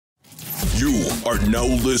You are now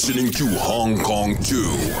listening to Hong Kong 2,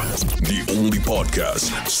 the only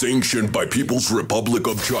podcast sanctioned by People's Republic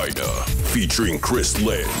of China, featuring Chris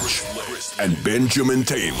Lynch and Benjamin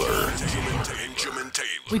Taylor.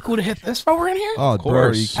 We could have hit this while we're in here? Oh, bro,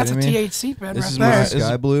 are you That's a kidding me? THC bed This right is there. my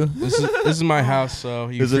Sky blue? This is my house, so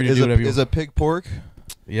you Is free to do whatever you is want. a pig pork?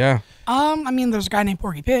 Yeah. I mean, there's a guy named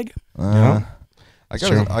Porky Pig. Yeah. I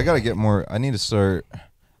True. gotta get more. I need to start.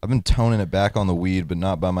 I've been toning it back on the weed, but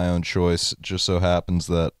not by my own choice. It just so happens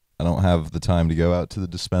that I don't have the time to go out to the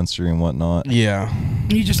dispensary and whatnot. Yeah.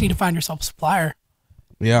 You just need to find yourself a supplier.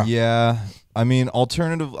 Yeah. Yeah, I mean,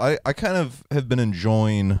 alternative. I kind of have been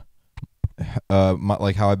enjoying,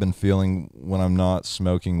 like how I've been feeling when I'm not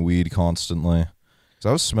smoking weed constantly. Because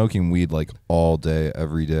I was smoking weed like all day,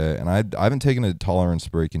 every day, and I haven't taken a tolerance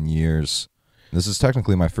break in years. This is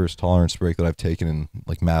technically my first tolerance break that I've taken in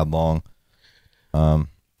like mad long.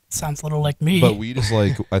 Sounds a little like me. But weed is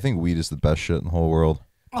like, I think weed is the best shit in the whole world.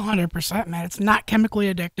 100%, man. It's not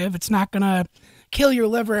chemically addictive. It's not going to kill your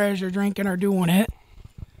liver as you're drinking or doing it.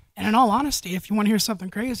 And in all honesty, if you want to hear something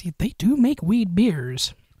crazy, they do make weed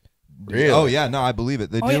beers. Really? Oh yeah, no, I believe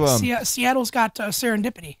it. They do. Yeah, Seattle's got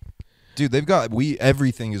Serendipity. Dude, they've got weed.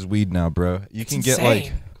 Everything is weed now, bro. You It's can get insane.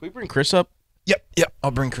 Can we bring Chris up? Yep.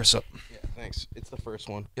 I'll bring Chris up. Yeah, thanks. It's the first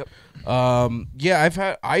one. Yep.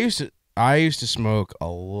 Yeah, I used to smoke a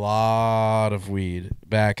lot of weed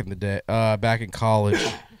back in the day. Back in college.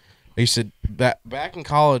 I used to back in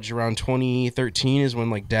college around 2013 is when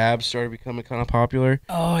like dabs started becoming kind of popular.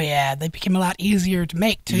 Oh, yeah. They became a lot easier to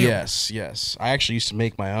make, too. Yes. I actually used to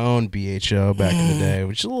make my own BHO back in the day,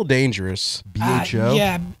 which is a little dangerous. BHO.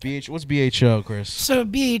 Yeah. What's BHO, Chris? So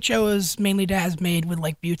BHO is mainly dabs made with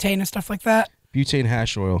like butane and stuff like that. Butane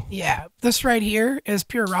hash oil. Yeah. This right here is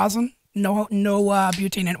pure rosin. No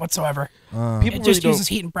butane in it whatsoever. People It just really uses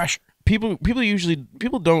heat and pressure. People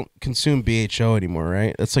don't consume BHO anymore,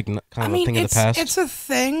 right? That's like kind of a thing of the past. It's a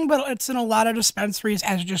thing, but it's in a lot of dispensaries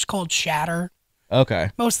as just called shatter. Okay.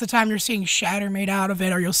 Most of the time you're seeing shatter made out of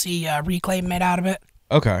it, or you'll see reclaim made out of it.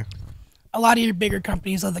 Okay. A lot of your bigger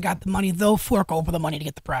companies, though, they got the money, they'll fork over the money to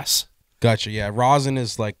get the press. Gotcha. Yeah, rosin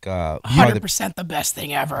is like 100% the best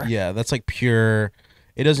thing ever. Yeah, that's like pure.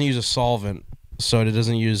 It doesn't use a solvent, so it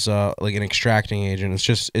doesn't use like an extracting agent. It's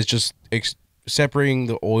just separating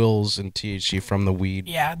the oils and THC from the weed.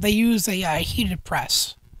 Yeah, they use a heated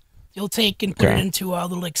press. You'll take and put it into a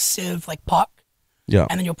little like sieve, like puck. Yeah.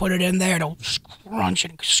 And then you'll put it in there. It'll scrunch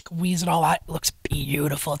and squeeze it all out. It looks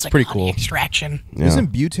beautiful. It's like Pretty honey cool. extraction. Yeah.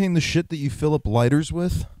 Isn't butane the shit that you fill up lighters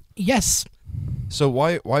with? Yes. So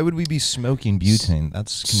why would we be smoking butane?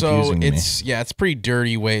 That's confusing to me. it's a pretty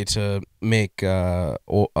dirty way to make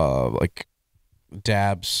like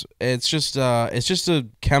dabs. It's just a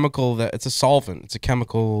chemical it's a solvent. It's a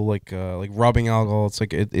chemical like rubbing alcohol. It's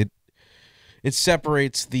like it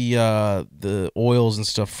separates the oils and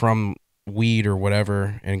stuff from weed or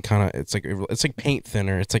whatever, and kind of it's like paint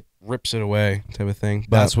thinner. It's like rips it away type of thing.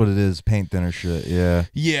 But That's what it is, paint thinner shit. Yeah.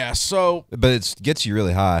 yeah. So But it gets you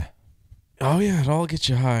really high. oh yeah, it all gets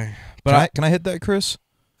you high. But Can I hit that, Chris?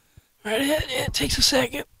 All right, it takes a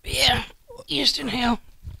second. Yeah. Just inhale.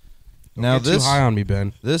 Now you're too high on me,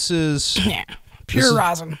 Ben. this is Yeah. Pure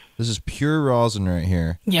rosin. this is pure rosin right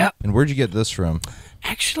here. Yep. And where'd you get this from?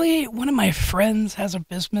 Actually, one of my friends has a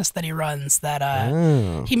business that he runs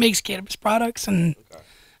that he makes cannabis products, and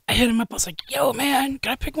I hit him up. I was like, "Yo, man,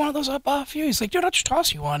 can I pick one of those up off you?" He's like, "Dude, I'll just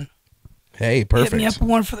toss you one." Hey, Hit perfect. me up with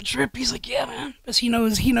one for the trip. He's like, "Yeah, man," because he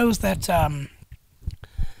knows that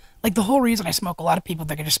like the whole reason I smoke. A lot of people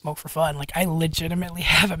think I just smoke for fun. Like I legitimately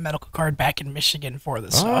have a medical card back in Michigan for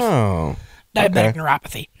this stuff. Oh. Diabetic okay.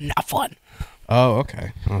 neuropathy, not fun. Oh,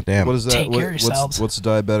 okay. Oh, damn. What is that? Take care of yourselves. What's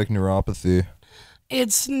diabetic neuropathy?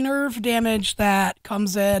 It's nerve damage that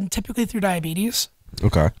comes in typically through diabetes.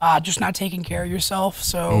 Okay. Just not taking care of yourself.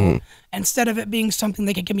 So instead of it being something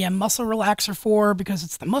they could give me a muscle relaxer for because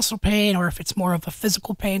it's the muscle pain, or if it's more of a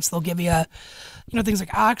physical pain, so they'll give you things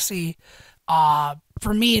like Oxy.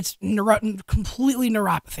 For me, it's completely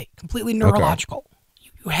neuropathy, completely neurological.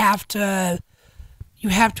 You have to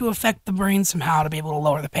affect the brain somehow to be able to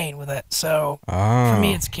lower the pain with it. So for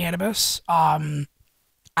me, it's cannabis.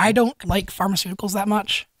 I don't like pharmaceuticals that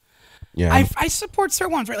much. Yeah. I support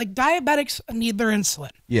certain ones, right? Like diabetics need their insulin.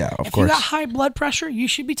 Yeah, of If course. you got high blood pressure, you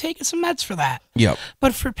should be taking some meds for that. Yep.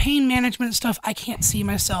 But for pain management and stuff, I can't see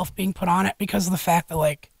myself being put on it because of the fact that,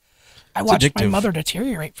 like, I watched my addictive. mother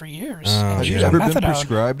deteriorate for years. Have Have She you was on ever been methadone.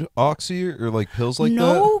 prescribed Oxy or like pills like that?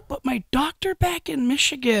 No, but my doctor back in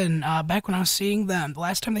Michigan, back when I was seeing them, the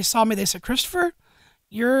last time they saw me, they said, "Christopher,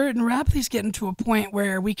 your neuropathy's getting to a point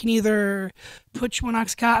where we can either put you on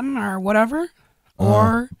Oxycontin or whatever,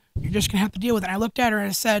 or you're You're just gonna have to deal with it. And I looked at her and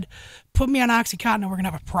I said, "Put me on OxyContin, and we're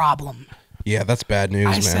gonna have a problem." Yeah, that's bad news,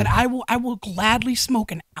 man. I said, I will gladly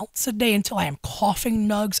smoke an ounce a day until I am coughing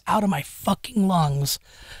nugs out of my fucking lungs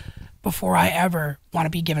before I ever want to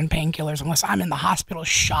be given painkillers unless I'm in the hospital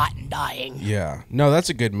shot and dying. Yeah. No, that's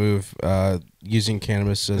a good move, using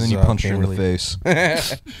cannabis as And then you punch her pain in the relief.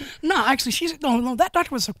 face. No, actually, no, that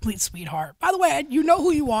doctor was a complete sweetheart. By the way, you know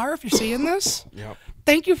who you are if you're seeing this. Yep.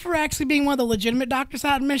 Thank you for actually being one of the legitimate doctors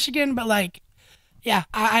out in Michigan, but like, yeah,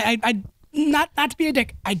 I not to be a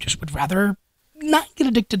dick, I just would rather not get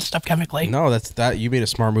addicted to stuff chemically. No, you made a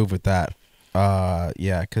smart move with that.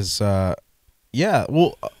 Yeah, because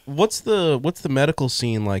well, what's the medical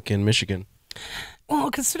scene like in Michigan? Well,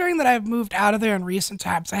 considering that I've moved out of there in recent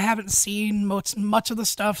times, I haven't seen much of the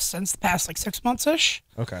stuff since the past like 6 months ish.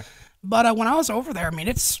 Okay. But when I was over there, I mean,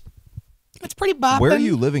 it's pretty bopping. Where are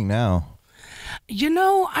you living now? You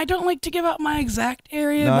know, I don't like to give out my exact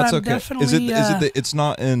area, No, but it's I'm okay. definitely. It's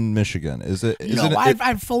not in Michigan, is it?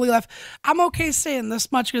 I've fully left. I'm okay saying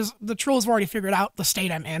this much because the trolls have already figured out the state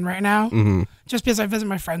I'm in right now. Mm-hmm. Just because I visit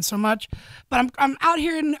my friends so much, but I'm out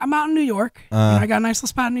here. I'm out in New York. I got a nice little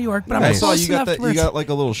spot in New York. But I I'm saw close you got enough that. to where You got like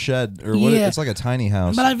a little shed, or what? Yeah. It's like a tiny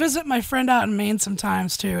house. But I visit my friend out in Maine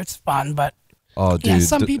sometimes too. It's fun, but Oh, dude. yeah,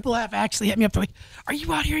 some people have actually hit me up. They're like, "Are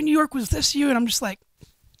you out here in New York? Was this you?" And I'm just like,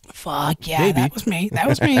 "Fuck yeah, Maybe. that was me. That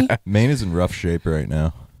was me." Maine is in rough shape right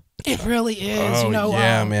now. It really is. Oh, You know.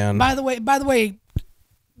 yeah, man. By the way,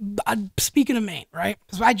 speaking of Maine, right?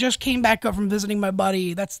 Because I just came back up from visiting my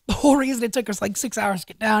buddy. That's the whole reason it took us like 6 hours to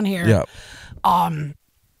get down here. Yeah.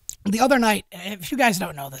 The other night, if you guys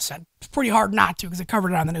don't know this, it's pretty hard not to because I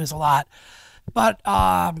covered it on the news a lot. But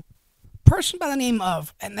person by the name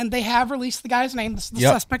of, and then they have released the guy's name. This is the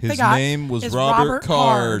suspect His they got. name was is Robert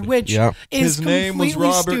Card. which Yep. is His name was completely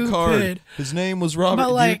Robert stupid. Card. His name was Robert.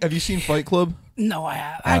 But, like- have you seen Fight Club? No, I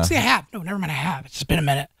have. Actually, I have. No, never mind. I have. It's just been a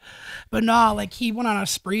minute. But no, like he went on a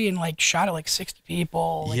spree and like shot at like 60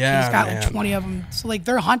 people. Like, Yeah, he's got man. like 20 of them. So like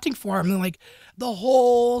they're hunting for him, and like the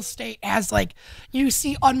whole state has like you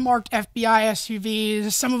see unmarked FBI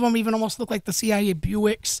SUVs. Some of them even almost look like the CIA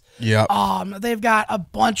Buicks. Yeah. They've got a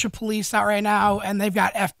bunch of police out right now, and they've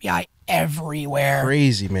got FBI everywhere.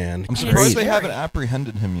 Crazy, man. I'm surprised they scary. haven't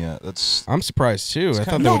apprehended him yet. That's I'm surprised too. I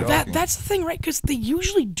thought they No, would. that's the thing, right? Because they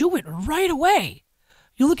usually do it right away.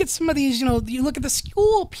 You look at some of these, you look at the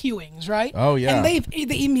school pewings, right? Oh, yeah. And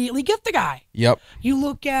they immediately get the guy. Yep. You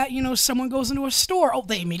look at, someone goes into a store, oh,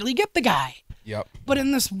 they immediately get the guy. Yep. But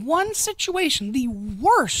in this one situation, the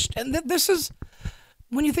worst, and this is,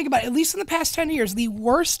 when you think about it, at least in the past 10 years, the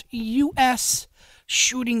worst U.S.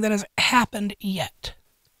 shooting that has happened yet.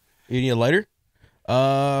 You need a lighter?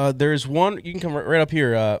 There's one. You can come right up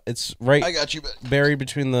here. It's right. I got you. Buried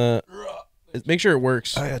between the. Make sure it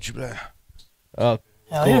works. I got you. Hell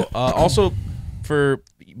Cool. yeah. Also, for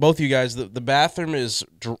both of you guys, the bathroom is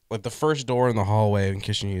like the first door in the hallway in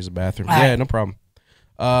case you use the bathroom. All right. Yeah, no problem.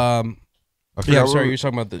 Yeah, I'm sorry. You're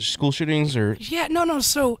talking about the school shootings, or Yeah, no.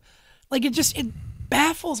 So, like, it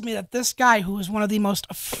baffles me that this guy, who is one of the most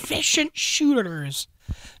efficient shooters,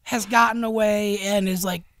 has gotten away and is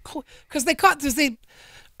like, because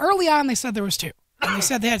early on they said there was two, and they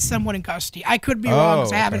said they had someone in custody. I could be wrong,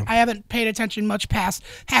 'cause okay. I haven't paid attention much past.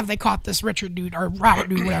 Have they caught this Richard dude or Robert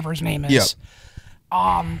dude, whatever his name is? Yep.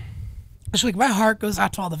 It's like my heart goes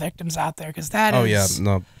out to all the victims out there because that oh is. yeah,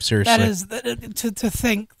 no, seriously. That is to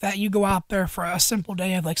think that you go out there for a simple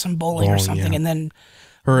day of like some bowling Oh, or something, yeah. and then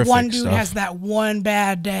Horrific one dude stuff. has that one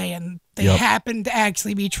bad day, and they Yep. happen to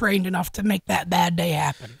actually be trained enough to make that bad day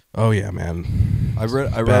happen. Oh yeah, man. I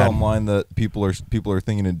read bad. online that people are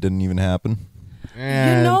thinking it didn't even happen.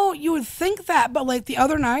 And You would think that, but like the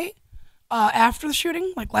other night, after the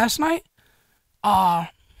shooting, like last night,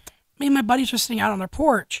 me and my buddies were sitting out on their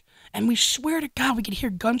porch, and we swear to God we could hear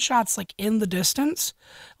gunshots like in the distance.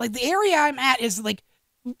 Like the area I'm at is like,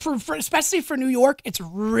 for especially for New York, it's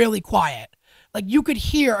really quiet. Like you could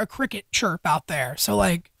hear a cricket chirp out there. So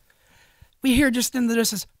like, we hear just in the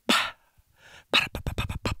distance,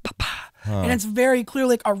 and it's very clear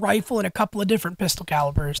like a rifle and a couple of different pistol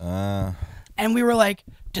calibers. And we were like,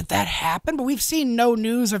 did that happen? But we've seen no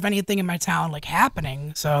news of anything in my town like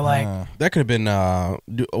happening. So like, that could have been well,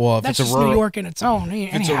 if that's it's a just rural, New York in its own.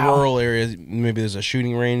 if it's a Anyhow. rural area, maybe there's a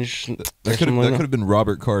shooting range. That could have been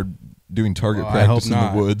Robert Card doing target Well, I hope practice in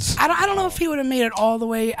not. the woods. I don't know if he would have made it all the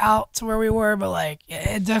way out to where we were, but like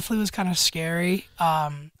it definitely was kind of scary.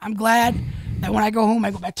 I'm glad that when I go home,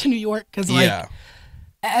 I go back to New York because like Yeah.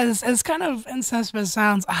 as kind of insensitive as it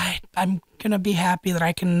sounds, I'm gonna be happy that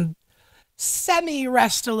I can semi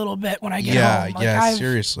rest a little bit when I get home. Like, Yeah, I've-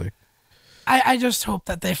 seriously. I just hope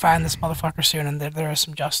that they find this motherfucker soon and that there is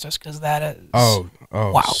some justice, because that is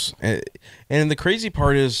wow. And the crazy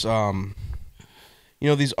part is,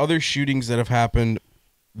 these other shootings that have happened,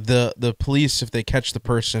 the police, if they catch the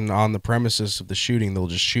person on the premises of the shooting,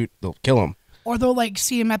 they'll kill him, or they'll like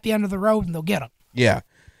see him at the end of the road and they'll get him. Yeah.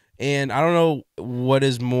 And I don't know what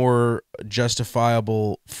is more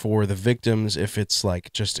justifiable for the victims, if it's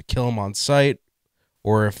like just to kill him on sight,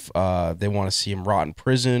 or if they want to see him rot in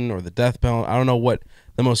prison or the death penalty. I don't know what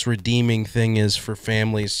the most redeeming thing is for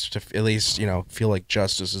families to at least, feel like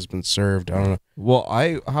justice has been served. I don't know. Well,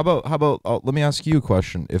 how about let me ask you a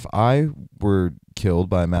question. If I were killed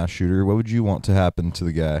by a mass shooter, what would you want to happen to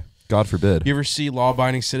the guy? God forbid. You ever see Law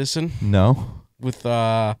Abiding Citizen? No. With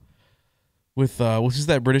who's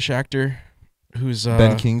that British actor? Who's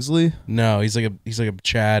Ben Kingsley? No, he's like a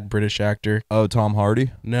Chad British actor. Oh, Tom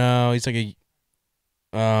Hardy? No, he's like a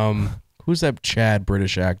who's that Chad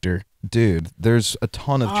British actor? Dude, there's a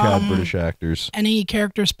ton of Chad British actors. Any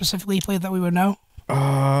character specifically he played that we would know?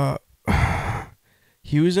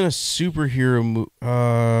 He was in a superhero movie. He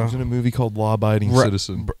was in a movie called Law Abiding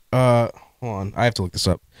Citizen. Hold on, I have to look this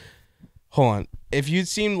up. Hold on. If you'd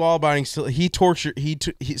seen Law Abiding Citizen,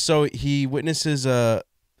 he witnesses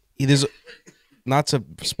there's not to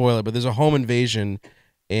spoil it, but there's a home invasion,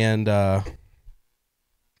 and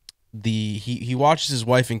he watches his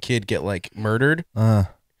wife and kid get like murdered,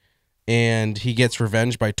 and he gets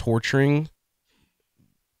revenge by torturing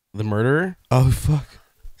the murderer. Oh fuck!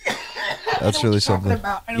 That's really something. I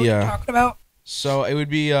know what you're talking about. So it would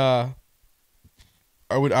be I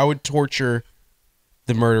would torture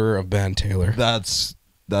the murderer of Ben Taylor. That's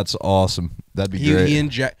awesome. That'd be great.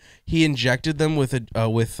 He injected them with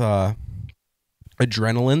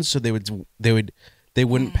adrenaline, so they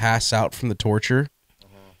wouldn't pass out from the torture.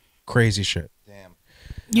 Crazy shit. Damn.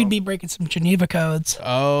 You'd be breaking some Geneva codes.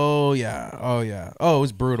 Oh yeah. Oh, it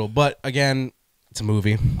was brutal. But again, it's a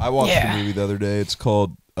movie. I watched a movie the other day. It's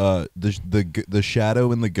called the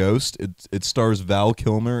Shadow and the Ghost. It stars Val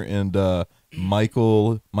Kilmer and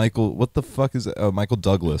Michael. What the fuck is that? Oh, Michael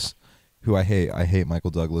Douglas, who I hate. I hate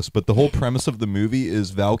Michael Douglas. But the whole premise of the movie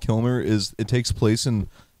is Val Kilmer it takes place in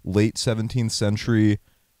late 17th century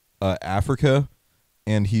Africa,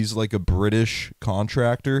 and he's like a British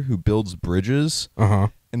contractor who builds bridges.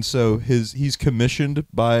 And so he's commissioned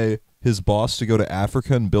by his boss to go to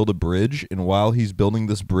Africa and build a bridge, and while he's building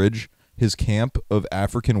this bridge, his camp of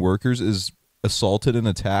African workers is assaulted and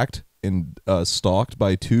attacked and stalked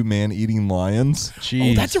by 2 man-eating lions.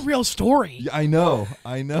 Jeez. Oh, that's a real story. Yeah, I know.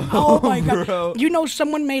 Oh my god! Bro. You know,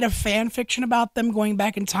 someone made a fan fiction about them going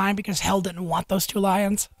back in time because hell didn't want those 2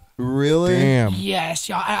 lions. Really? Damn. Yes,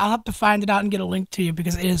 yeah. I'll have to find it out and get a link to you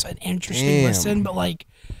because it is an interesting listen. But like,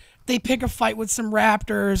 they pick a fight with some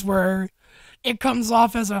raptors where it comes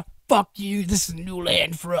off as a "fuck you, this is new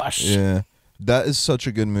land for us." Yeah. That is such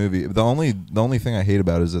a good movie. The only thing I hate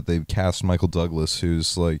about it is that they've cast Michael Douglas,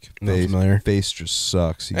 who's like face just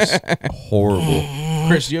sucks. He's horrible.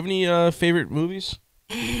 Chris, do you have any favorite movies?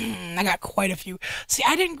 I got quite a few. See,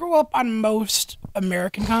 I didn't grow up on most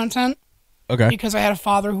American content. Okay. Because I had a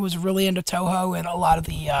father who was really into Toho and a lot of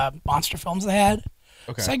the monster films they had.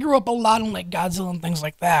 Okay. So I grew up a lot on like Godzilla and things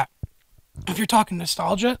like that. If you're talking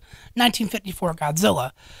nostalgia, 1954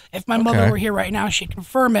 Godzilla. If my mother were here right now, she'd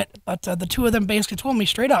confirm it. But the 2 of them basically told me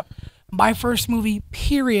straight up, my first movie,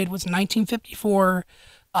 period, was 1954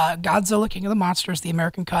 Godzilla, King of the Monsters, the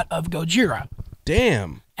American cut of Gojira.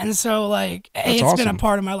 Damn. And so, like, That's it's been awesome. a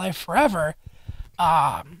part of my life forever.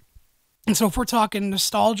 And so if we're talking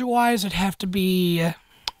nostalgia-wise, it'd have to be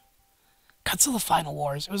Godzilla Final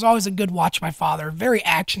Wars. It was always a good watch, my father. Very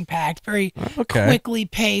action-packed, very quickly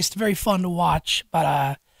paced, very fun to watch.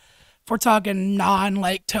 But if we're talking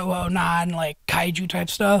non-like Toho, non-like kaiju type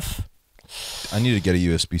stuff. I need to get a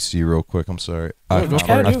USB-C real quick. I'm sorry. I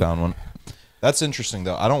found one. That's interesting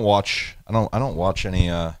though. I don't watch any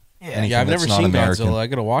anything Yeah, I've that's never not seen American. Godzilla. I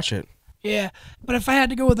gotta watch it. Yeah, but if I had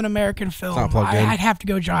to go with an American film, not plugged in. I'd have to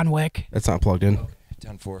go John Wick. It's not plugged in.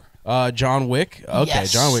 10-4. John Wick. Okay,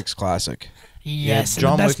 Yes. John Wick's classic. Yes,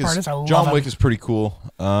 and the best part is I love John him. Wick is pretty cool.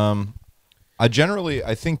 I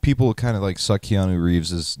think people kind of like suck Keanu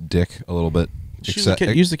Reeves' dick a little bit.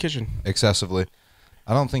 Use the kitchen. Excessively.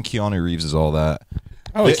 I don't think Keanu Reeves is all that.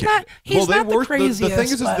 Oh, He's not the craziest. The thing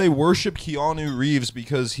is but they worship Keanu Reeves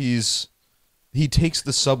because he takes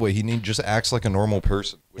the subway. He just acts like a normal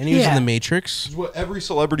person. And he was in Yeah. The Matrix. Which is what every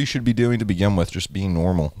celebrity should be doing to begin with, just being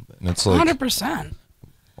normal. And it's like 100%.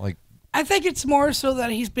 like I think it's more so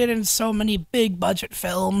that he's been in so many big budget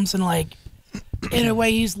films and like in a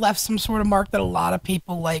way he's left some sort of mark that a lot of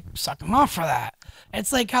people like suck him off for that.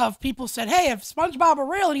 It's like how if people said, "Hey, if SpongeBob were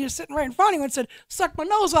real and he was sitting right in front of you and said, 'Suck my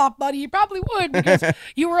nose off, buddy,' you probably would because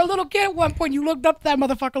you were a little kid at one point. You looked up to that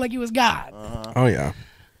motherfucker like he was God." Oh yeah.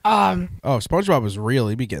 Oh, SpongeBob was real.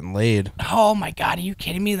 He'd be getting laid. Oh my God, are you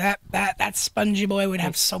kidding me? That spongy boy would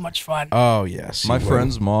have so much fun. Oh yes. My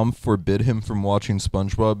friend's mom forbid him from watching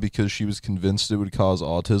SpongeBob because she was convinced it would cause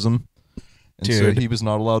autism. And so Dude. he was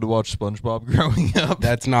not allowed to watch SpongeBob growing up.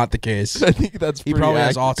 That's not the case. I think that's He pretty probably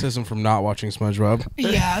has accurate. autism from not watching SpongeBob.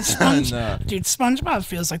 Yeah, Nah. dude, SpongeBob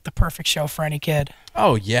feels like the perfect show for any kid.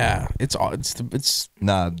 Oh yeah, it's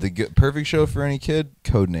Nah, the perfect show for any kid.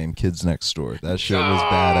 Codename Kids Next Door. That shit was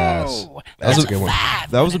badass. Oh, That's a good one.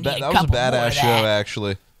 That was a badass show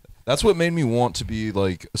actually. That's what made me want to be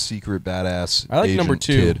like a secret badass. I like agent number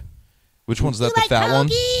 2. Kid. Which one's that? The fat one?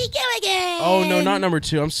 Oh no, not number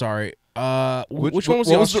 2. I'm sorry. Which one was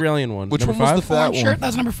the what was the- Australian one? Which Number one was the 5? fat Orange one? shirt, that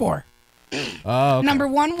was number 4. Oh, okay. Number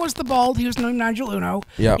 1 was the bald. He was named Nigel Uno.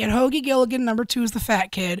 Yep. You had Hoagie Gilligan. Number 2 is the fat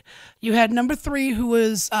kid. You had number 3, who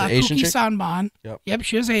was Asian Cookie chick? Sanbon. Yep.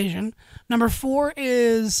 She is Asian. Number 4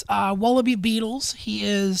 is Wallaby Beetles. He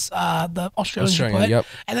is the Australian. Put. Yep.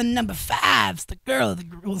 And then number 5's the girl of the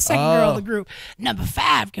group, well, the second girl of the group. Number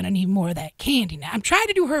 5 gonna need more of that candy now. I'm trying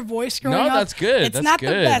to do her voice growing up. No, that's good. It's That's not the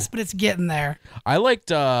good. best, but it's getting there. I liked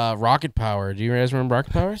Rocket Power. Do you guys remember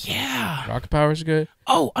Rocket Powers? Yeah. Rocket Power's good.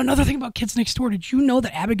 Oh, another thing about Kids Next Door. Did you know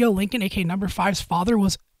that Abigail Lincoln, aka number 5's father,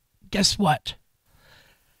 was, guess what?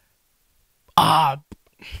 Fuck.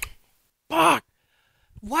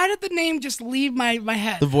 Why did the name just leave my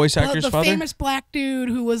head? The voice actor's the father? famous black dude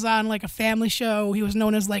who was on like a family show. He was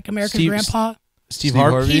known as like American Grandpa. Steve Steve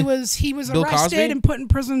Harvey. Harvey? He was Bill arrested Cosby? and put in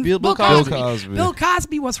prison. Bill Cosby. Bill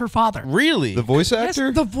Cosby was her father. Really? The voice Yes,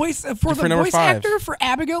 actor? the voice the For number voice 5. actor for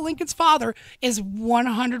Abigail Lincoln's father is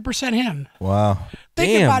 100% him. Wow.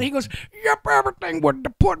 Think Damn. about it. He goes, "Yep, everything with the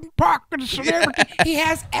pudding pockets and everything." He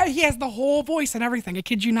has the whole voice and everything. I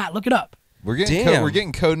kid you not. Look it up. We're getting Damn. we're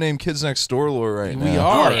getting codename Kids Next Door lore right now. We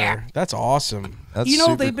are. Oh, yeah. That's awesome. That's You know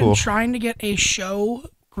super they've cool. been trying to get a show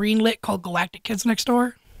greenlit called Galactic Kids Next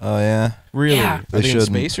Door. Oh yeah. Really? Yeah. Are They they in shouldn't.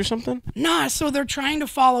 space or something? Nah, so they're trying to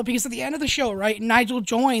follow because at the end of the show, right, Nigel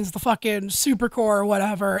joins the fucking Supercorps or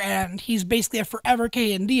whatever, and he's basically a forever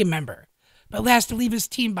K&D member, but has to leave his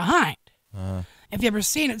team behind. If you ever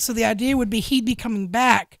seen it, so the idea would be he'd be coming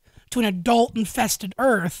back to an adult-infested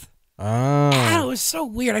Earth. Oh. It was so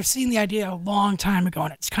weird. I've seen the idea a long time ago,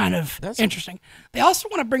 and it's kind of That's- interesting. They also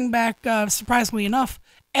want to bring back, surprisingly enough,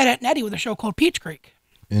 Ed and Eddie with a show called Peach Creek.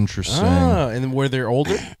 Interesting. Oh, and were they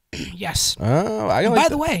older? Yes. Oh, I And like by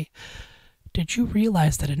the way, did you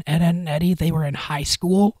realize that in Ed and Eddie, they were in high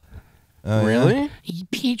school? Oh, yeah? Really?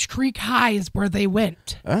 Peach Creek High is where they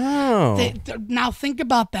went. Oh. Now think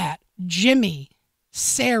about that. Jimmy,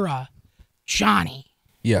 Sarah, Johnny.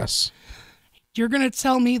 Yes. You're going to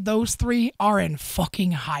tell me those 3 are in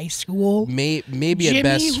fucking high school? Maybe Jimmy, at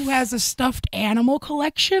best who has a stuffed animal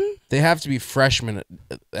collection? they have to be freshmen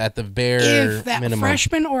at the bare If that minimum.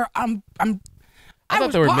 freshman or I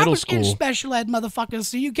thought they were middle in school. special ed, motherfuckers.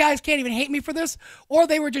 So you guys can't even hate me for this, or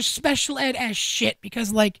they were just special ed as shit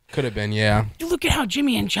because, like, Could have been, yeah. you look at how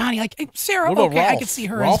Jimmy and Johnny, like Sarah. What about Okay, I Rolf? could see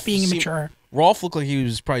her Rolf as being seemed- immature. Rolf looked like he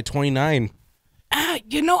was probably 29.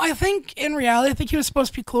 I think in reality, I think he was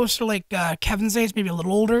supposed to be closer to like Kevin's age, maybe a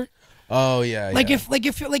little older. Oh yeah. Like yeah.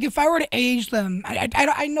 if I were to age them,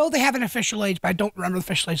 I know they have an official age, but I don't remember the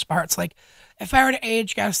official age parts. Like if I were to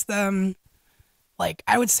age guess them, like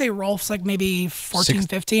I would say Rolf's like maybe 14,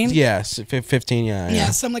 15. Yes, 15. Yeah. Yeah,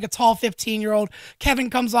 some like a tall 15-year-old. Kevin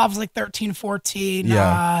comes off as like 13, 14.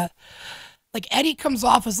 Yeah. Like Eddie comes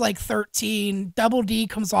off as like 13. Double D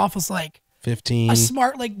comes off as like 15. a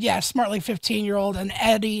smart like 15-year-old, and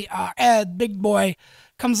Ed, big boy,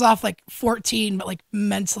 comes off like 14, but like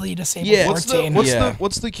mentally disabled. Yeah. 14.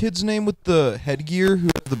 What's the kid's name with the headgear who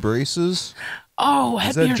has the braces? Oh,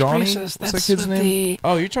 Is headgear that Johnny? braces. What's That's that kid's what name?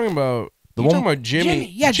 Oh, you're talking about The you're one- talking about Jimmy.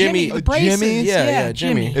 Yeah, Jimmy. The braces. Jimmy? Yeah,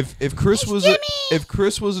 Jimmy. If Chris was if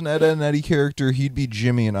Chris was an Ed and Eddie character, he'd be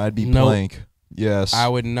Jimmy and I'd be Nope. Plank. Yes. I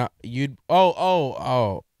would not. You'd.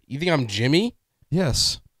 Oh. You think I'm Jimmy?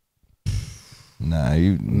 Yes. Nah,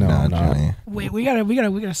 you No, nah, I'm not. Jimmy. Wait, we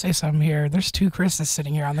gotta say something here. There's 2 Chris's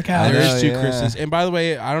sitting here on the couch. know, There's 2 yeah. Chris's. And by the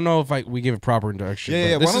way, I don't know if we give a proper introduction.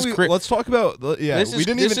 Yeah, but Why This don't is we, Chris. let's talk about. Yeah, This we is-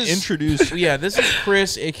 didn't this even is- introduce. Yeah, this is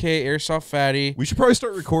Chris, aka Airsoft Fatty. We should probably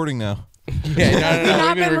start recording now. Yeah, We've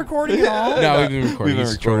not been recording at all. No, we've been recording. We've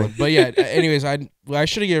been It's trolling. recording. But yeah, anyways, I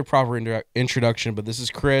should have given a proper introduction, but this is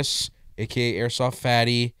Chris, aka Airsoft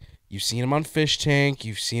Fatty. You've seen him on Fish Tank.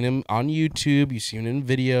 You've seen him on YouTube. You've seen him in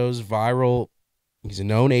videos, viral. He's a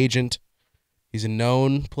known agent. He's a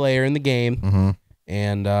known player in the game. Mm-hmm.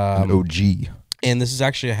 And An OG. And this is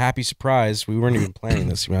actually a happy surprise. We weren't even planning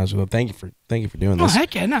this. To be honest with you. Thank you for doing Oh, this.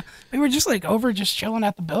 heck yeah. No. We were just like over just chilling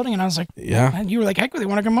at the building, and I was like, Yeah. And you were like, heck, they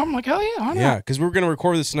want to come home? I'm like, hell yeah, why not? Yeah, because we were gonna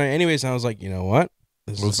record this tonight anyways, and I was like, you know what?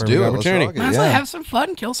 This Let's is a do perfect it. Let's opportunity. rock it. Might as well Yeah. have some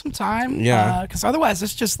fun, kill some time. Yeah. Because otherwise,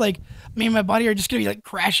 it's just like me and my buddy are just going to be like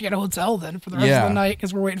crashing at a hotel then for the rest Yeah. of the night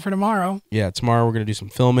because we're waiting for tomorrow. Yeah, tomorrow we're gonna do some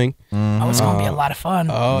filming. Oh, it's going to be a lot of fun.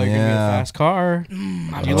 Oh, you're gonna be a Yeah. fast car. I'm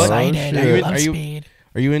you like- excited. Are you- I love are you- speed.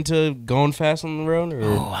 Are you into going fast on the road? Or?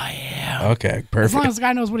 Oh, I am. Okay, As long perfect. as the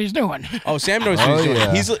guy knows what he's doing. Oh, Sam knows what Oh, he's doing.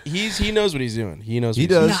 yeah. He knows what he's doing. He knows. He what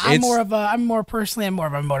does. No, I'm It's- more personally, I'm more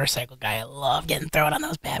of a motorcycle guy. I love getting thrown on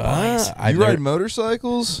those bad boys. I've You ride never-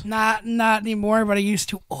 motorcycles? Not anymore, but I used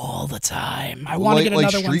to all the time. I want to get like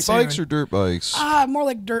another one street bikes soon. or dirt bikes? More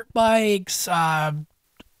like dirt bikes.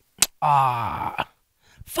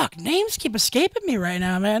 Fuck, names keep escaping me right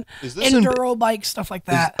now, man. Is this in- Enduro bikes, stuff like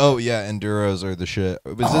that. Oh yeah, enduros are the shit.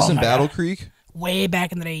 Was this in my Battle God. Creek? Way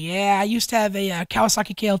back in the day, yeah. I used to have a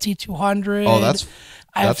Kawasaki KLT 200. Oh, that's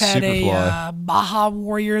I've had super a fly. Baja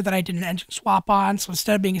Warrior that I did an engine swap on. So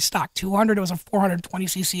instead of being a stock 200, it was a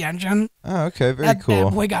 420cc engine. Oh, okay, very That cool.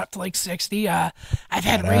 bad boy got up to like 60. I've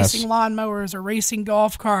had Badass. racing lawnmowers, a racing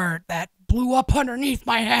golf cart that blew up underneath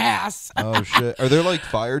my ass. Oh shit! Are there like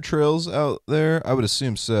fire trails out there? I would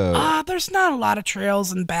assume so. There's not a lot of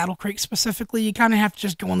trails in Battle Creek specifically. You kind of have to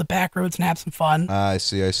just go on the back roads and have some fun. I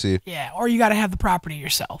see. I see. Yeah, or you got to have the property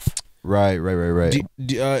yourself. Right.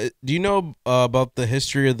 Do you know about the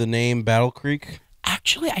history of the name Battle Creek?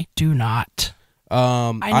 Actually, I do not.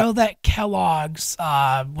 I know that Kellogg's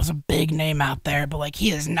was a big name out there, but like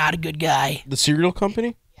he is not a good guy. The cereal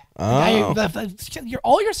company. Oh.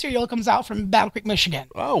 All your cereal comes out from Battle Creek, Michigan.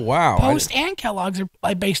 Oh wow. Post and Kellogg's are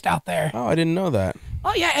like, based out there. I didn't know that.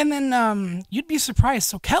 Oh yeah, and then you'd be surprised.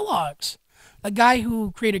 So Kellogg's, the guy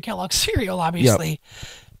who created Kellogg's cereal, obviously,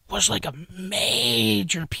 was like a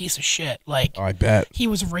major piece of shit. Like Oh, I bet. he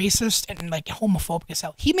was racist and like homophobic as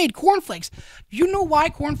hell. He made cornflakes. You know why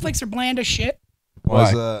cornflakes are bland as shit? Why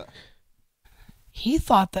is Why? that? He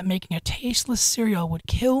thought that making a tasteless cereal would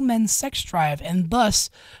kill men's sex drive and thus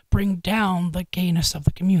bring down the gayness of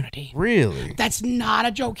the community. Really? That's not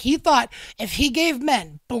a joke. He thought if he gave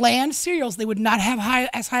men bland cereals, they would not have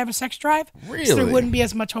as high of a sex drive. So there Really? wouldn't be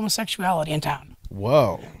as much homosexuality in town.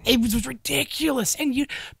 Whoa. It was ridiculous. And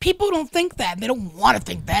people don't think that. They don't want to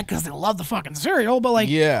think that because they love the fucking cereal. But like,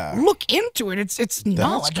 Yeah. look into it. It's That's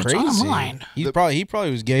knowledge. It's crazy. online. He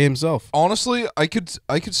probably was gay himself. Honestly, I could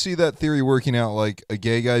see that theory working out. Like a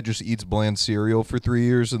gay guy just eats bland cereal for 3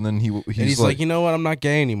 years, and then He's like, you know what? I'm not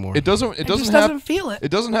gay anymore. it doesn't It just happen. doesn't feel it. It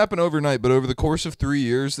doesn't happen overnight, but over the course of 3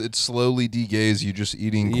 years, it slowly degays you just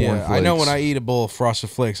eating Yeah, cornflakes. I know when I eat a bowl of Frosted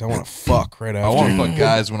Flakes, I want to fuck right after. I want to fuck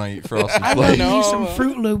guys when I eat frosted I love flakes. me some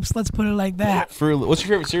Fruit Loops. Let's put it like that. What's your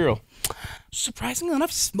favorite cereal? Surprisingly enough,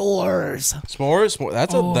 s'mores. S'mores.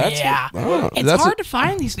 That's Yeah. It's That's hard to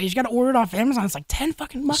find these days. You got to order it off Amazon. It's like 10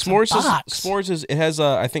 fucking bucks S'mores a is box. S'mores is it has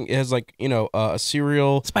I think it has like a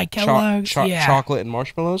cereal. It's by Kellogg's, yeah. Chocolate and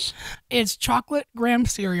marshmallows. It's chocolate graham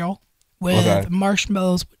cereal with Okay.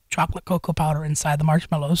 marshmallows with chocolate cocoa powder inside the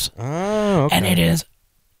marshmallows. Oh, okay. And it is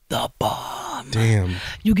the bomb. Damn.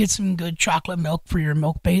 You get some good chocolate milk for your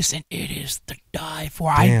milk base, and it is the die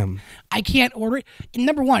for. Damn. I can't order it. And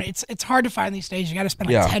number one, it's hard to find these days. You got to spend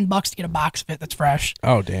like Yeah. $10 to get a box of it that's fresh.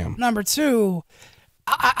 Oh, damn. Number two,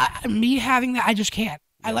 me having that, I just can't.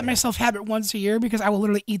 I let myself have it once a year because I will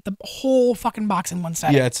literally eat the whole fucking box in one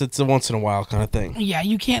setting. Yeah, it's a once in a while kind of thing. Yeah,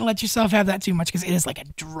 you can't let yourself have that too much because it is like a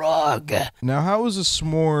drug. Now, how is a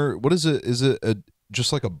s'more? What is it? Is it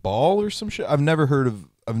just like a ball or some shit? I've never heard of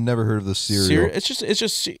this cereal. It's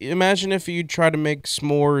just imagine if you try to make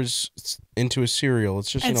s'mores into a cereal.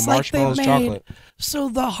 It's just It's like they marshmallows, made. chocolate. So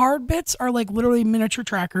the hard bits are like literally miniature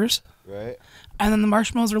trackers, Right? and then the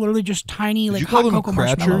marshmallows are literally just tiny Did like you call hot them cocoa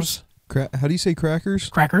marshmallows. cratchers? How do you say crackers?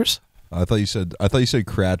 Crackers, I thought you said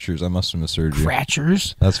cratchers. I must have misheard you.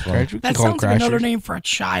 cratchers. That's fine. We can That call them sounds like another crashers. name for a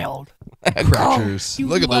child. Cratchers. You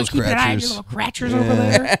Look at wanna those keep an eye on cratchers. your little cratchers over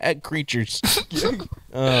there. Creatures.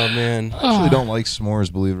 Oh man. I actually don't like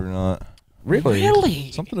s'mores, believe it or not. Really?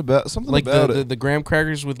 Really? Something about Like about the, it. the graham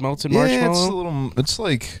crackers with melted Yeah, marshmallow. it's a little. It's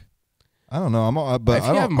like I don't know. But If I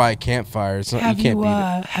you don't. have them by a campfire, it's not, Have you can't you beat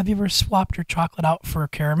it. have you ever swapped your chocolate out for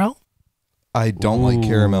caramel? I don't like Ooh.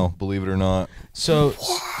 caramel, believe it or not. So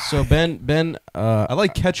Ben I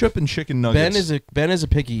like ketchup and chicken nuggets. Ben is a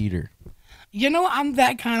picky eater. You know, I'm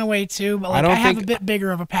that kind of way too, but I like don't I have a think- bit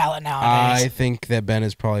bigger of a palate I nowadays. think that Ben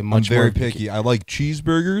is probably I'm much very more picky. I like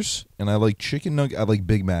cheeseburgers and I like chicken nuggets. I like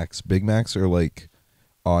Big Macs. Big Macs are like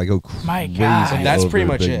Oh, I go My crazy. God. That's over pretty a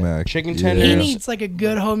much Big it. Mac. Chicken Yeah. tenders. He needs like a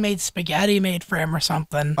good homemade spaghetti made for him or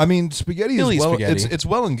something. I mean, spaghetti He'll is eat well. spaghetti. It's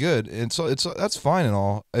well and good. It's that's fine and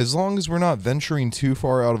all, as long as we're not venturing too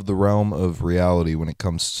far out of the realm of reality when it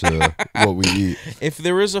comes to what we eat. If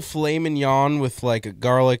there was a filet mignon with like a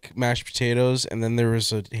garlic mashed potatoes, and then there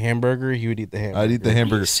was a hamburger, he would eat the hamburger. I'd eat the Are you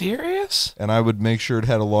hamburger, serious? and I would make sure it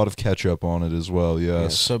had a lot of ketchup on it as well. Yeah,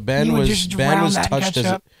 Yes. so Ben You would was just drown that touched as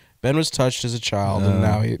ketchup. Ben was touched as a child, and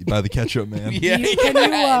now he. by the ketchup man. Yeah,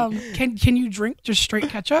 Can you drink just straight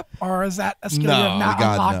ketchup, or is that a skill you No, have not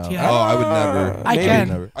God, unlocked no. yet? Oh, I would never. I would can.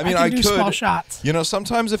 never. I I mean, can I do could. small shots. You know,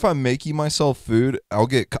 sometimes if I'm making myself food,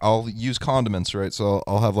 I'll use condiments, right? So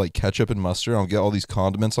I'll have like ketchup and mustard. I'll get all these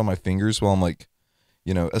condiments on my fingers while I'm like,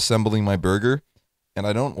 assembling my burger, and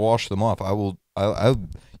I don't wash them off. I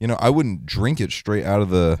wouldn't drink it straight out of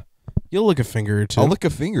the. You'll lick a finger or two. I'll lick a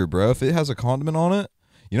finger, bro. If it has a condiment on it.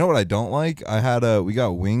 You know what I don't like? We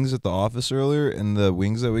got wings at the office earlier, and the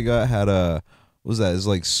wings that we got had what was that? It's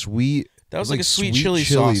like sweet. That was it like a sweet chili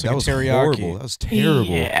sauce, like that a was teriyaki. horrible. That was terrible.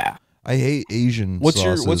 Yeah. I hate Asian What's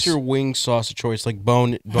sauces. your wing sauce of choice? Like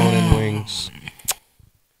bone in wings.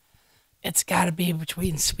 It's got to be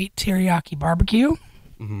between sweet teriyaki barbecue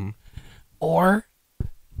or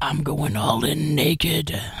I'm going all in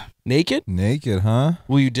naked. Naked? Naked, huh?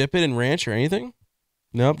 Will you dip it in ranch or anything?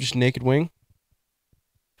 Nope, just naked wing.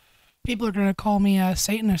 People are going to call me a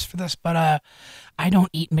Satanist for this, but I don't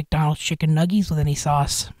eat McDonald's chicken nuggies with any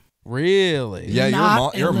sauce. Really? Yeah,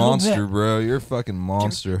 Not you're a a little monster, bit. bro. You're a fucking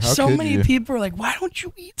monster. How so could many you? people are like, why don't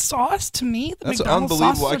you eat sauce? To me, the That's McDonald's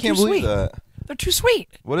unbelievable. sauces I are can't too believe sweet. that. They're too sweet.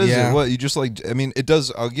 What is Yeah. it? What you just like? I mean, it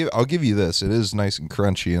does. I'll give you this. It is nice and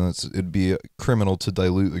crunchy, and it'd be criminal to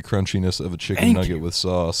dilute the crunchiness of a chicken Thank nugget you. with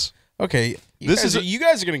sauce. Okay. This You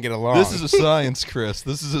guys are gonna get along. This is a science, Chris.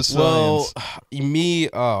 This is a well, science. me.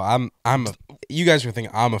 Oh, you guys are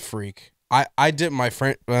thinking I'm a freak. I dip my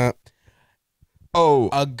friend.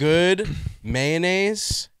 A good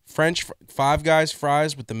mayonnaise, Five Guys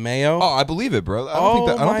fries with the mayo. Oh, I believe it, bro.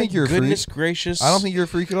 I don't think you're a freak. Goodness gracious! I don't think you're a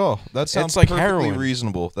freak at all. That sounds like perfectly heroin.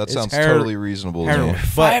 reasonable. That It's sounds heroin. totally reasonable. to Heroin. me.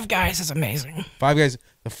 But Five Guys is amazing. Five Guys,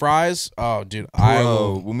 the fries. Oh, dude,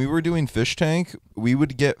 Bro, when we were doing Fish Tank, we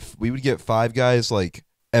would get Five Guys like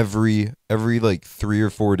every like 3 or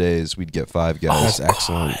 4 days. We'd get Five Guys. That's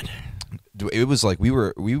excellent. God. It was like we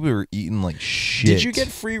were eating like shit. Did you get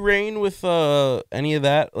free reign with any of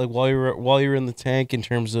that, like while you were in the tank, in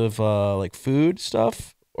terms of like food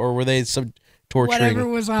stuff, or were they torturing? Whatever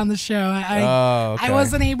was on the show. Oh, okay. I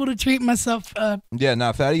wasn't able to treat myself.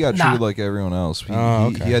 Yeah, Fatty got Nah. treated like everyone else. He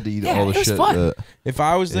had to eat Yeah, all the it was shit. fun. If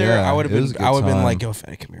I was there, Yeah, I would have it was a been. good I would have been time. like, "Yo,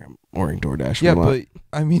 Fatty, come here. I'm ordering DoorDash." Yeah, but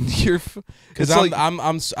I mean, because it's I'm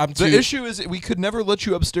like I'm too. the issue is we could never let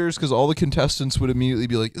you upstairs because all the contestants would immediately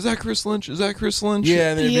be like, "Is that Chris Lynch? Is that Chris Lynch?"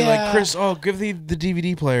 Yeah, and they'd be like, Yeah. "Chris, give the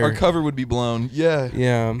DVD player." Our cover would be blown. Yeah.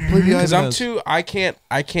 Yeah, Play the because I'm Ibanez. too. I can't.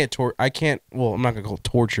 Well, I'm not gonna call it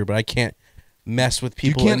torture, but I can't mess with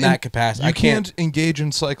people can't in that en- capacity. You I can't. engage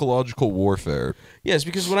in psychological warfare. Yes,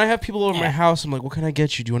 because when I have people over my house, I'm like, "What can I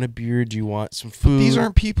get you? Do you want a beer? Do you want some food?" These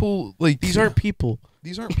aren't people. Like These aren't people.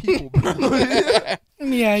 These aren't people. Bro.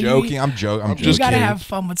 Yeah, Joking. I'm joking. I'm You just gotta kidding. have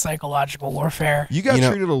fun with psychological warfare. You got You know-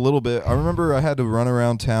 treated a little bit. I remember I had to run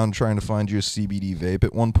around town trying to find you a CBD vape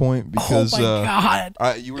at one point because oh my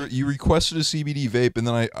God. you requested a CBD vape, and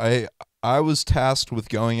then I was tasked with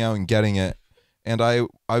going out and getting it, and I'm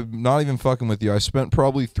not even fucking with you. I spent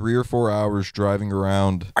probably 3 or 4 hours driving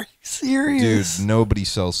around. Are you serious? Dude, nobody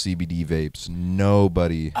sells CBD vapes.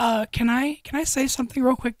 Nobody. Can I say something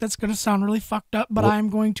real quick that's gonna sound really fucked up, but What? I'm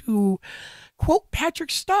going to quote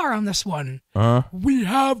Patrick Starr on this one. We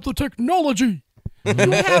have the technology. You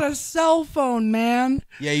had a cell phone, man.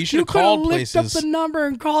 Yeah, you should You have could have called licked places. up the number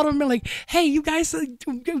and called them and been like, "Hey, you guys,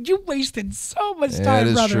 you wasted so much Yeah, time, that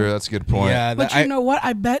is brother." true. That's a good point. Yeah, But you know what?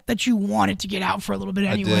 I bet that you wanted to get out for a little bit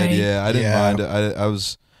anyway. I did. Yeah, I didn't Yeah. mind it. I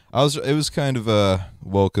was. It was kind of a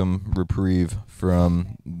welcome reprieve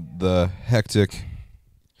from the hectic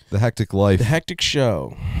life. the hectic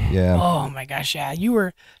show. Yeah. Oh my gosh, yeah.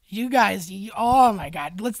 You guys, oh my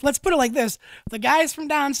God. Let's put it like this. The guys from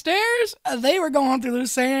downstairs, they were going through the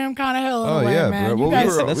same kind of hell in Oh a way, yeah, man. bro. You Well,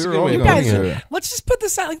 guys, That's we a were good all way to you going put guys, it. through it. let's just put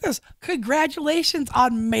this out like this. Congratulations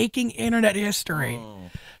on making internet history.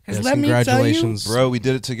 Because Yes, let me tell you, congratulations, Bro, we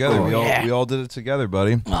did it together. Oh, we all did it together,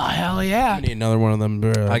 buddy. oh hell yeah. I need another one of them.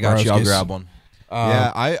 I got you. I'll broskies. grab one.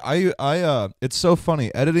 Yeah, I it's so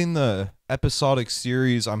funny editing the episodic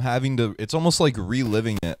series. I'm having to. It's almost like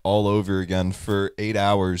reliving it all over again for 8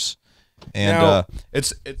 hours, and Now-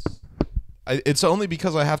 it's only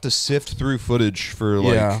because I have to sift through footage for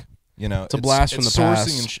like Yeah. You know, it's a blast from the sourcing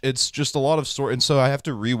past. And it's just a lot of and so I have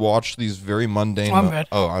to rewatch these very mundane. I'm good.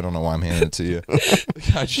 Oh, I don't know why I'm handing it to you.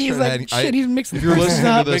 He's like, shit, he's mixing if you're the listening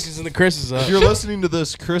up. to this, Mixing the Chris's up. if you're listening to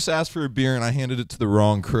this, Chris asked for a beer and I handed it to the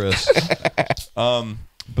wrong Chris.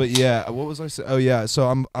 But yeah, what was I saying? Oh yeah,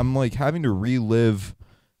 so I'm like having to relive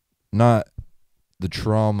not the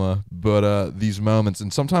trauma, but these moments.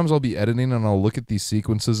 And sometimes I'll be editing and I'll look at these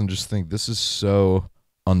sequences and just think this is so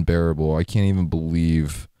unbearable. I can't even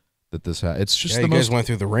believe that this it's just Yeah, the you guys most went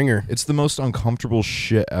through the ringer. it's the most uncomfortable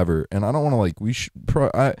shit ever. And I don't want to like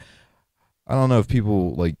I don't know if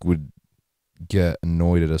people like would get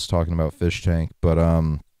annoyed at us talking about Fish Tank, but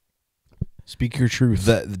Speak your truth.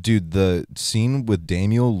 that dude, the scene with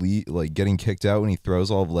Daniel Lee like getting kicked out when he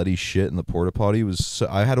throws all of Letty's shit in the porta potty was so,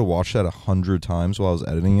 I had to watch that 100 times while I was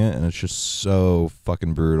editing it, and it's just so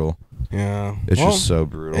fucking brutal. Yeah, It's just so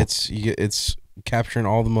brutal. It's capturing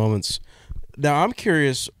all the moments. Now I'm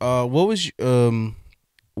curious. What was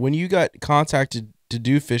when you got contacted to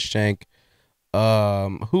do Fish Tank?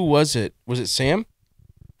 Who was it? Was it Sam?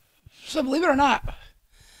 So believe it or not,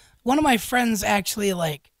 one of my friends actually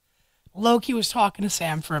like Loki was talking to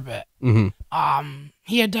Sam for a bit. Mm-hmm.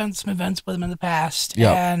 He had done some events with him in the past,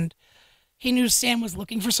 Yep. and he knew Sam was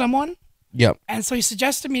looking for someone. Yep. And so he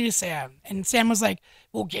suggested me to Sam, and Sam was like,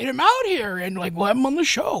 "Well, get him out here and like we'll have him on the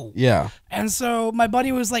show." Yeah. And so my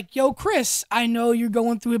buddy was like, "Yo, Chris, I know you're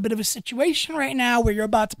going through a bit of a situation right now where you're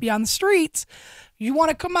about to be on the streets. You want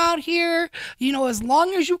to come out here? You know, as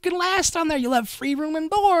long as you can last on there, you'll have free room and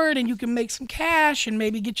board, and you can make some cash and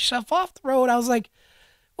maybe get yourself off the road." I was like,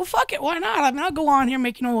 well, fuck it, why not? I mean, I'll go on here,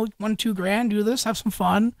 make, $1-2 grand, do this, have some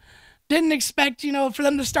fun. Didn't expect, for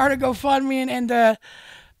them to start a GoFundMe and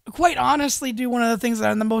quite honestly do one of the things that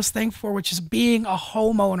I'm the most thankful for, which is being a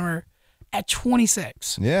homeowner at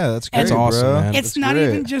 26. Yeah, that's great. That's awesome, bro. man. It's That's not great.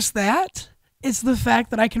 even just that. It's the fact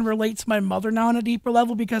that I can relate to my mother now on a deeper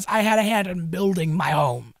level because I had a hand in building my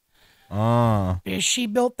home. Because she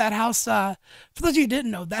built that house. For those of you who didn't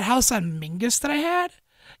know, that house on Mingus that I had,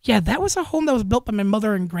 yeah, that was a home that was built by my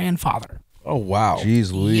mother and grandfather. Oh wow.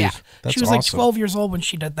 Jeez Louise. Yeah, That's she was like awesome. 12 years old when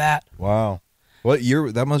she did that. Wow. What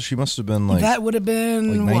year she must have been like That would have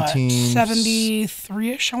been like what, 19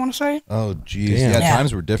 73-ish, I want to say. Oh jeez. Damn. Yeah, Yeah.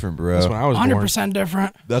 times were different, bro. That's when I was born. 100%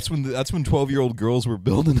 different. That's when 12-year-old girls were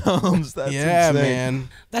building homes. That's Yeah, insane. man.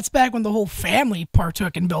 That's back when the whole family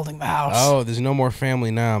partook in building the house. Oh, there's no more family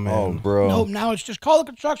now, man. Oh, bro. Nope, now it's just call the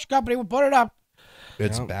construction company, we'll put it up.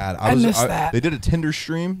 It's Yeah. bad. I missed that. They did a Tinder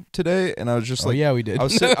stream today, and I was just Oh, like, yeah, we did. I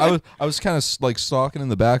was kind of like stalking in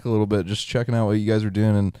the back a little bit, just checking out what you guys are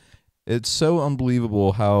doing, and it's so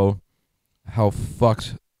unbelievable how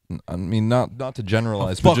fucked. I mean, not to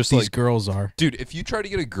generalize, Fuck but just these like, girls are. dude, if you try to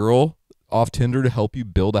get a girl off Tinder to help you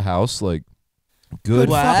build a house, like, good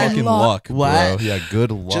What? fucking luck, bro. What? Yeah, good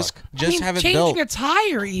luck. Just I mean, have it changing built. a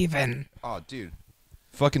tire even. Oh, dude,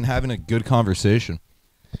 fucking having a good conversation.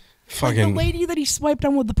 Like the Fucking lady that he swiped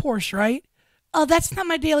on with the Porsche, right? Oh, that's not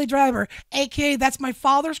my daily driver. AKA, that's my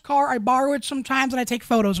father's car. I borrow it sometimes and I take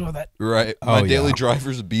photos with it. Right. Oh, My daily yeah.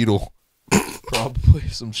 driver's a Beetle. Probably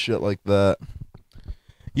some shit like that.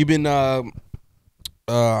 you've been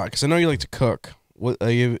because I know you like to cook. What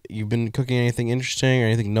you've been cooking anything interesting or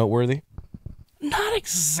anything noteworthy? Not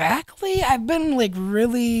exactly. I've been like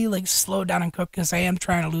really like slowed down and cook because I am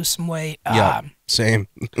trying to lose some weight. Yeah, same.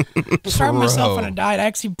 Starting myself on Bro. a diet. I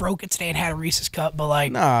actually broke it today and had a Reese's cup, but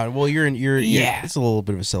like, Nah, well you're Yeah. it's a little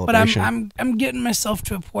bit of a but celebration. I'm getting myself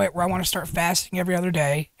to a point where I want to start fasting every other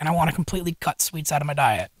day, and I want to completely cut sweets out of my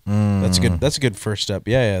diet. That's good. That's a good first step.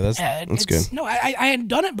 Yeah, that's It's good. No, I had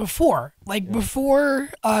done it before. Like before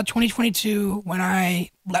 2022, when I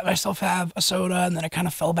let myself have a soda and then I kind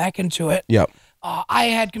of fell back into it. Yep. I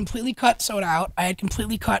had completely cut soda out. I had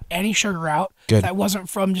completely cut any sugar out Good. that wasn't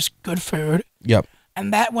from just good food. Yep.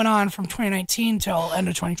 And that went on from 2019 till end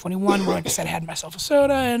of 2021, where, like I said, I had myself a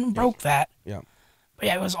soda and broke that. Yep. But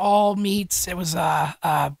yeah, it was all meats. It was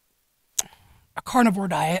a carnivore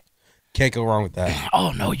diet. Can't go wrong with that.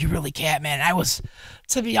 Oh no, you really can't, man.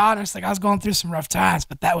 To be honest, like I was going through some rough times,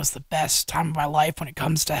 but that was the best time of my life when it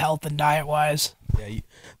comes to health and diet wise. Yeah,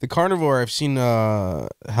 the carnivore I've seen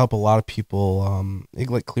help a lot of people. It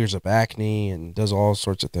like clears up acne and does all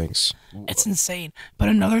sorts of things. It's insane. But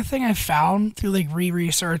another thing I found through like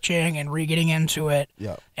re-researching and re-getting into it,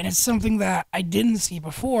 Yeah. and it's something that I didn't see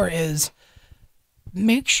before, is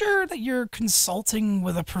make sure that you're consulting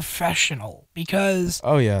with a professional, because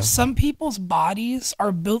Oh yeah, some people's bodies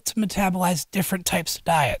are built to metabolize different types of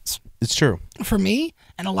diets. it's true. For me,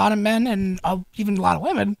 and a lot of men, and even a lot of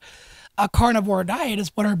women, a carnivore diet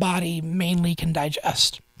is what our body mainly can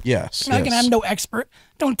digest. Yes. Like, and yes. I'm no expert.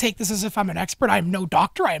 Don't take this as if I'm an expert. I am no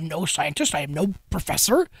doctor. I am no scientist. I am no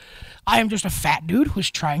professor. I am just a fat dude who's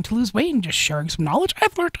trying to lose weight and just sharing some knowledge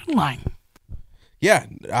I've learned online. Yeah,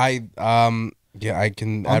 I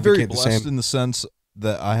can I'm very advocate the blessed same. in the sense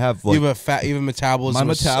that I have like You have a metabolism.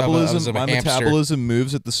 my metabolism. of a My hamster. metabolism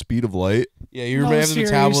moves at the speed of light. Yeah, you No, have the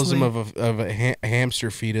metabolism seriously. of a hamster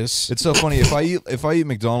fetus. It's so funny. If I eat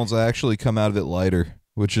McDonald's, I actually come out of it lighter,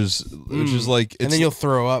 which is like. It's, and then you'll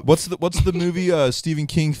throw up. What's the movie? Stephen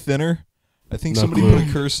King, Thinner. I think No somebody clue. put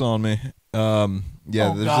a curse on me. Yeah, Oh,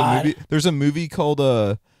 there's God. a movie. There's a movie called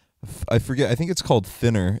I forget. I think it's called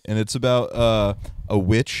Thinner, and it's about a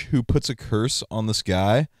witch who puts a curse on this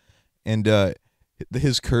guy, and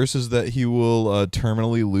his curse is that he will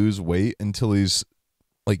terminally lose weight until he's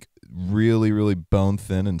like really, really bone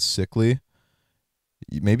thin and sickly.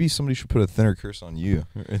 Maybe somebody should put a thinner curse on you.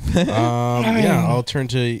 Yeah, I'll turn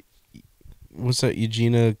to what's that,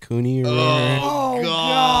 Eugenia Cooney or whatever? Oh,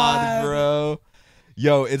 God. bro.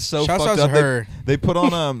 Yo, it's so Shouts fucked out up. to her. They put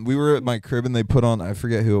on we were at my crib and they put on, I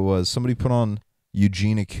forget who it was. Somebody put on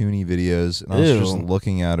Eugenia Cooney videos and I was Ew. just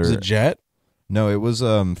looking at her. Is it Jet? No, it was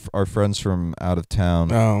our friends from out of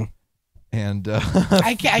town. Oh, I And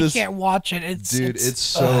can't watch it. it's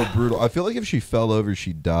so brutal. I feel like if she fell over,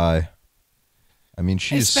 she'd die. I mean,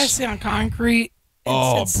 she's especially on concrete.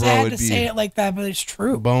 It's bro, sad to it'd be- say it like that, but it's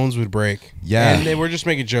true. bones would break. Yeah. and they were just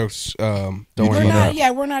making jokes. Don't We're worry We're about not, that.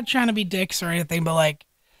 yeah, we're not trying to be dicks or anything, but like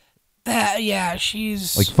that, yeah,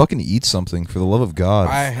 she's like fucking eat something for the love of God.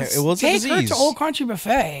 It was a take her disease. to Old Country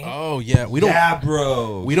Buffet. Oh yeah, we don't.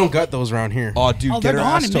 bro. We don't got those around here. Oh, dude, Oh, get they're her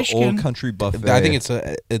gone ass in to Michigan. Old Country Buffet. I think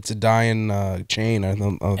it's a dying chain. I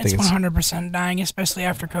don't It's think it's 100% dying, especially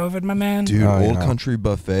after COVID, my man. dude, Oh, Old yeah. Country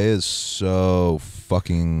Buffet is so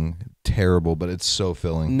fucking terrible, but it's so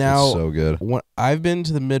filling. Now, it's so good. I've been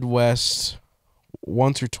to the Midwest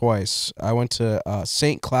once or twice. I went to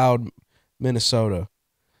St. Cloud, Minnesota,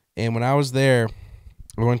 and when I was there,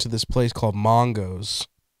 I went to this place called Mongo's,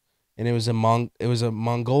 and it was a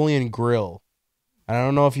Mongolian grill. I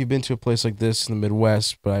don't know if you've been to a place like this in the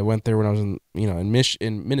Midwest, but I went there when I was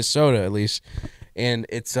in Minnesota at least, and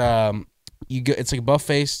it's it's like a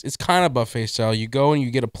buffet. It's kind of buffet style. You go and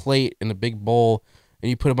you get a plate and a big bowl, and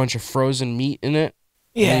you put a bunch of frozen meat in it.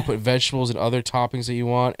 And then Yeah. you put vegetables and other toppings that you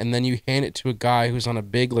want, and then you hand it to a guy who's on a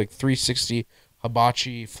big like 360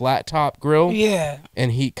 hibachi flat top grill, Yeah.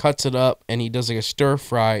 and he cuts it up and he does like a stir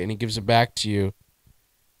fry and he gives it back to you.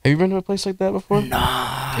 Have you been to a place like that before?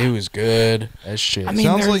 Nah. It was good as shit. I mean,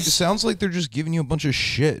 sounds like they're just giving you a bunch of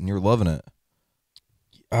shit and you're loving it.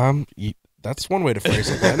 That's one way to phrase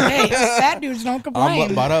it. Then. Hey, fat dudes don't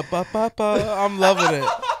complain. I'm loving it.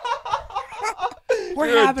 We're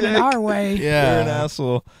You're a having it dick. our way. Yeah. You're an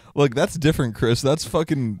asshole. Look, that's different, Chris. That's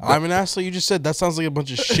fucking I'm an asshole. You just said that sounds like a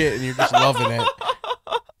bunch of shit, and you're just loving it.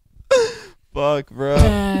 fuck, bro.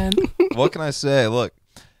 Man. What can I say? Look,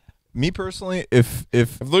 me personally, if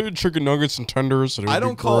If they had chicken nuggets and tenders, it would I be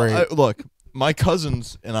don't call great. look, my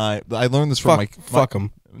cousins and I learned this from Fuck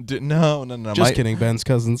them. no. Just kidding. Ben's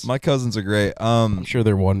cousins. My cousins are great. I'm sure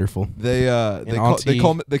they're wonderful. They auntie.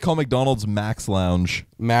 call McDonald's Max Lounge.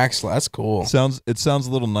 Max, that's cool. It sounds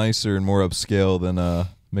a little nicer and more upscale than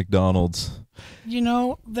McDonald's. You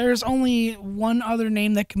know, there's only one other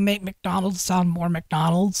name that can make McDonald's sound more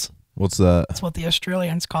McDonald's. What's that? That's what the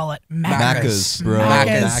Australians call it. Macca's, bro.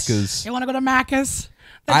 Macca's. You want to go to Macca's?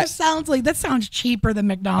 That sounds cheaper than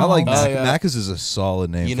I McDonald's. like yeah. Macca's is a solid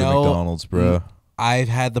name You for know, McDonald's, bro. I've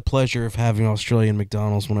had the pleasure of having Australian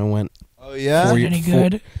McDonald's when I went. Oh yeah. Is it any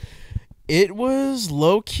good? It was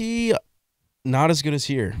low key, not as good as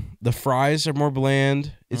here. The fries are more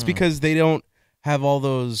bland. It's because they don't have all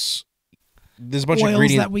those. There's a bunch of Oils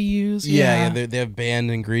ingredients that we use. Yeah, they have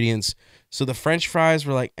banned ingredients. So the French fries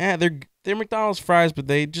were like, they're McDonald's fries, but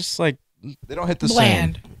they just like They don't hit the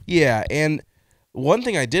Bland. same. yeah. And one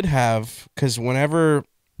thing I did have, because whenever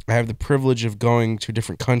I have the privilege of going to a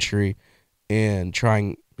different country and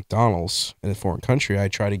trying McDonald's in a foreign country, I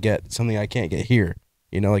try to get something I can't get here.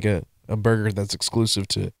 You know, like a burger that's exclusive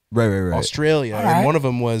to Right. Australia. All And right. one of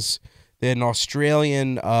them was they had an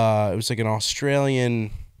Australian. It was like an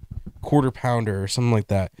Australian quarter pounder or something like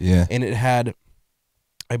that. Yeah. And it had,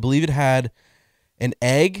 I believe it had an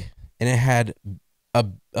egg and it had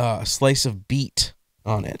a slice of beet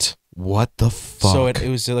on it. What the fuck? So it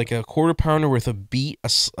was like a quarter pounder with a beet,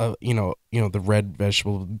 the red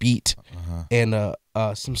vegetable beet, and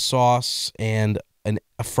some sauce and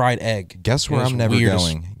a fried egg. Guess where It was I'm never weird as-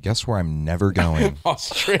 going. Guess where I'm never going.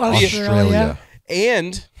 Australia. Australia.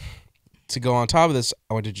 And to go on top of this,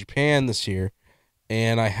 I went to Japan this year,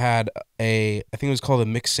 and I had I think it was called a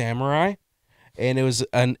mixed samurai, and it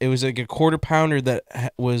was like a quarter pounder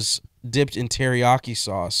that was dipped in teriyaki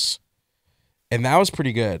sauce, and that was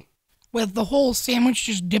pretty good. With the whole sandwich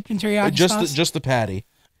just dipped in teriyaki sauce? Just the patty.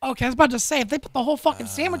 Okay, I was about to say, if they put the whole fucking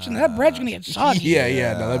sandwich in there, that bread's gonna get soggy.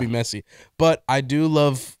 Yeah, no, that'd be messy. But I do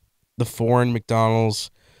love the foreign McDonald's.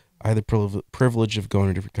 I had the privilege of going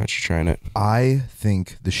to a different country trying it. I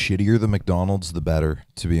think the shittier the McDonald's, the better,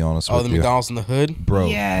 to be honest with you. Oh, the McDonald's in the hood? Bro,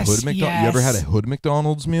 Yes, hood McDonald's. You ever had a hood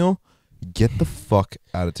McDonald's meal? Get the fuck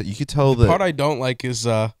out of it. You could tell the part I don't like is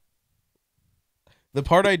the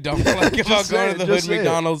part I don't like about going to the hood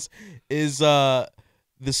McDonald's is the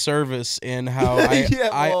service and how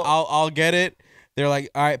I'll get it. They're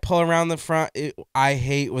like, all right, pull around the front. I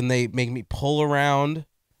hate when they make me pull around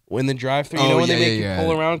in the drive-thru. You know when they make you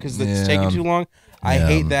pull around because it's taking too long? I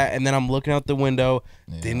hate that. And then I'm looking out the window.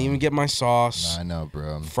 Didn't even get my sauce. I know,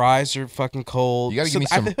 bro. Fries are fucking cold. You gotta give me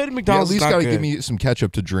some. At the hood McDonald's, you at least gotta give me some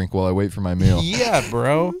ketchup to drink while I wait for my meal. Yeah,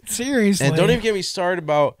 bro. Seriously. And don't even get me started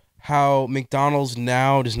about how McDonald's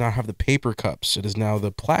now does not have the paper cups. It is now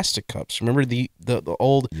the plastic cups. Remember the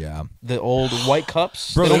old white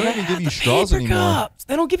cups? Bro, they don't even give you straws anymore. Cups.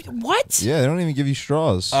 They don't give you what? Yeah, they don't even give you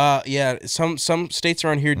straws. Yeah, some states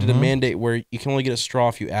around here did a mandate where you can only get a straw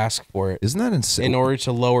if you ask for it. Isn't that insane? In order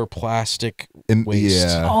to lower plastic waste.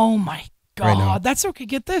 Yeah. Oh my Right now. God. That's okay.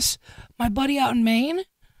 Get this. My buddy out in Maine,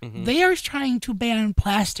 they are trying to ban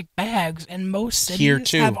plastic bags, and most Here, cities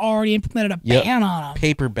too. have already implemented a ban on them.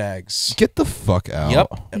 Paper bags. Get the fuck out.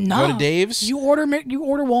 Yep. No. Go to Dave's. You order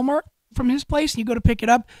Walmart from his place, and you go to pick it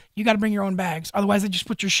up. You got to bring your own bags. Otherwise, they just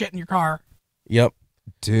put your shit in your car. Yep.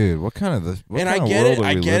 Dude, what kind of I get it.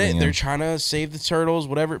 I get it. They're trying to save the turtles,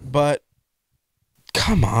 whatever. But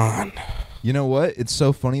come on. You know what? It's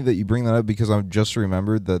so funny that you bring that up because I've just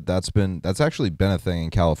remembered that's actually been a thing in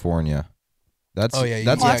California. That's been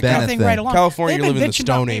a thing. Right along. California They've been living in the bitching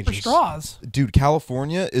about Stone paper Ages. straws. Dude,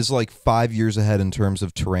 California is like 5 years ahead in terms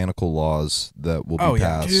of tyrannical laws that will be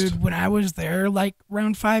passed. Dude, when I was there like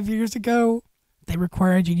around 5 years ago, they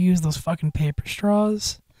required you to use those fucking paper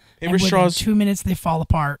straws. Paper straws. 2 minutes, they fall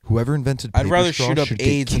apart. Whoever invented paper I'd rather straws shoot up should get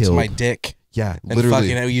AIDS into killed. my dick. Yeah, than literally.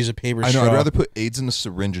 fucking use a paper I straw. know. I'd rather put AIDS in a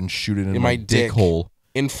syringe and shoot it in my dick hole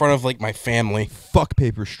in front of like my family. Fuck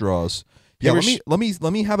paper straws. Yeah, let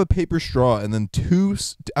me have a paper straw, and then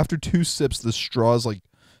after 2 sips, the straw is like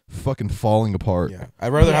fucking falling apart. Yeah,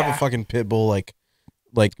 I'd rather have a fucking pit bull like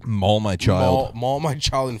maul my child, maul my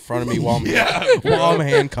child in front of me while I'm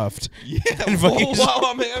handcuffed. Yeah, while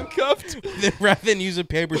I'm handcuffed. Rather than use a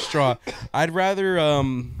paper straw, I'd rather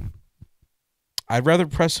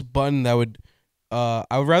press a button that would. I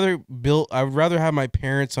would rather have my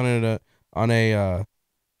parents on a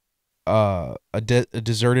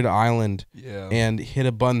deserted island and hit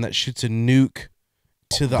a button that shoots a nuke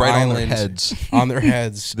to the island on their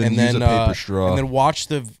heads then and then use a paper straw. And then watch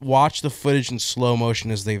the footage in slow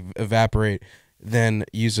motion as they evaporate, then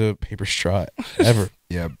use a paper straw ever.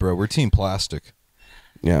 Yeah, bro, we're team plastic.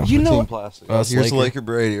 Yeah, you know, team plastic. Here's Laker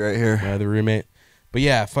Brady right here. The roommate. But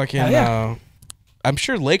yeah, fucking I'm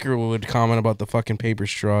sure Laker would comment about the fucking paper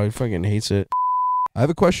straw. He fucking hates it. I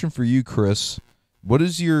have a question for you, Chris. What do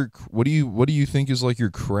you think is like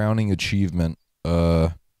your crowning achievement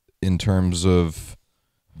in terms of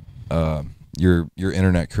your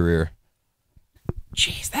internet career?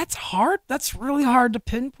 Jeez, that's hard. That's really hard to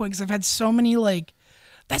pinpoint because I've had so many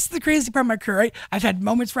that's the crazy part of my career, right? I've had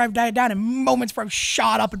moments where I've died down and moments where I've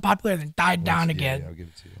shot up in popularity and died down again. I'll give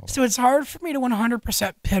it to you. So it's hard for me to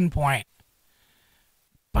 100% pinpoint.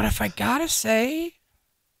 But if I gotta say,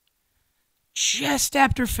 just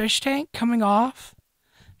after Fish Tank coming off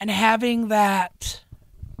and having that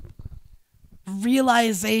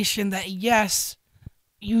realization that, yes,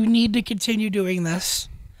 you need to continue doing this.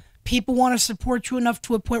 People want to support you enough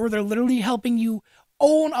to a point where they're literally helping you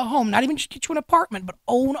own a home. Not even just get you an apartment, but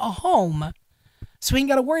own a home. So you ain't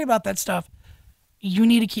got to worry about that stuff. You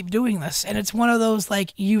need to keep doing this. And it's one of those,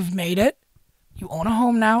 you've made it. You own a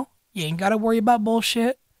home now. You ain't got to worry about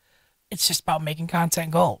bullshit. It's just about making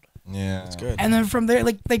content gold. Yeah. That's good. And then from there,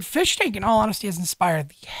 like Fish Tank, in all honesty, has inspired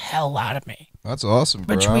the hell out of me. That's awesome,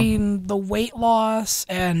 bro. Between the weight loss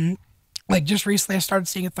and, just recently I started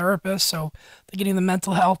seeing a therapist, so they're getting the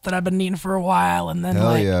mental health that I've been needing for a while. And then,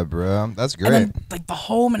 hell yeah, bro. That's great. And then, the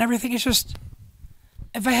home and everything, it's just,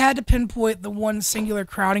 if I had to pinpoint the one singular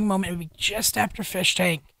crowning moment, it would be just after Fish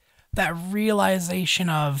Tank. That realization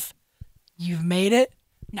of, you've made it.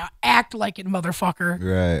 Now act like it, motherfucker.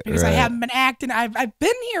 Right. Because I haven't been acting. I've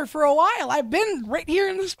been here for a while. I've been right here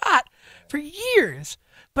in the spot for years.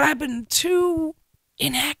 But I've been too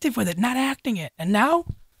inactive with it, not acting it. And now,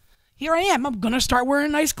 here I am. I'm going to start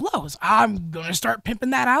wearing nice clothes. I'm going to start pimping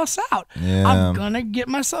that house out. Yeah. I'm going to get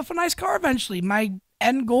myself a nice car eventually. My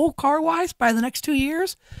end goal car-wise by the next 2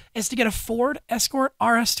 years is to get a Ford Escort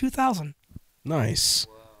RS 2000. Nice.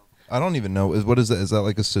 I don't even know. What is that? Is that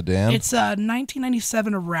like a sedan? It's a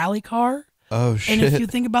 1997 rally car. Oh, shit. And if you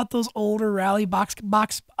think about those older rally box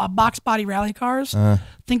body rally cars,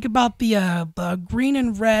 think about the green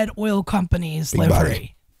and red oil company's Big livery.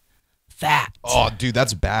 body. That. Oh, dude,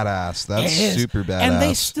 that's badass. That's It is. super badass. And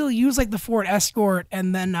they still use like the Ford Escort,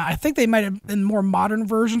 and then I think they might have been more modern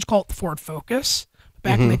versions called the Ford Focus.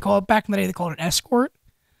 Back in the day, they called it Escort.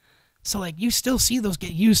 So like you still see those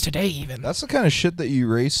get used today, even. That's the kind of shit that you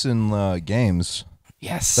race in games.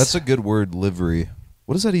 Yes. That's a good word, livery.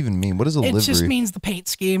 What does that even mean? What is a It livery? just means the paint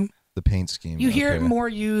scheme. The paint scheme. You hear it okay. more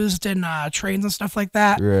used in trains and stuff like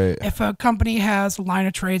that. Right. If a company has a line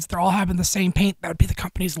of trades, they're all having the same paint. That would be the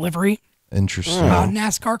company's livery. Interesting.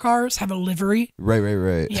 NASCAR cars have a livery. Right.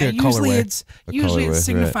 Yeah, a usually colorway. it's usually colorway, it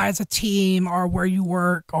signifies a team or where you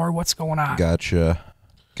work or what's going on. Gotcha.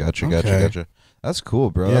 That's cool,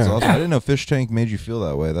 bro. Yeah. That's awesome. I didn't know Fish Tank made you feel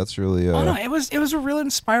that way. That's really. Oh no, it was a really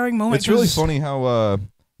inspiring moment. It's really 'cause- funny how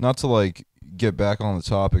not to like get back on the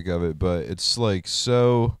topic of it, but it's like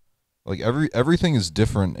so like everything is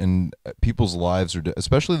different and people's lives are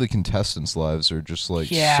especially the contestants' lives are just like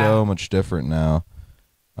so much different now.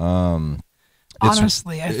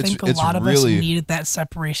 Honestly, I think a lot of us really- needed that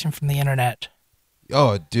separation from the internet.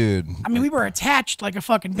 Oh, dude. I mean, we were attached like a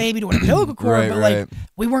fucking baby to an umbilical cord, Right, but right. like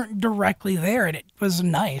we weren't directly there, and it was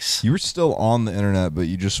nice. You were still on the internet, but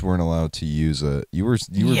you just weren't allowed to use it. You were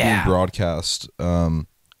being broadcast.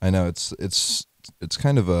 I know it's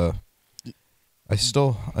kind of a. I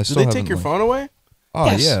still. Did they haven't, take your like- phone away? Oh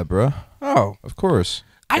Yes. yeah, bro. Oh. Of course.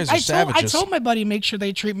 I guys are savages. told my buddy make sure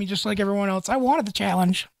they treat me just like everyone else. I wanted the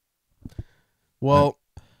challenge. Well,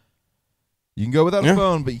 You can go without Yeah. a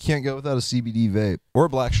phone, but you can't go without a CBD vape or a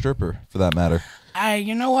black stripper for that matter.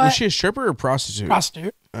 You know was what? she a stripper or prostitute?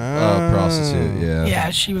 Prostitute. Prostitute. Yeah. Yeah,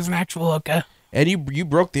 she was an actual hooker. And you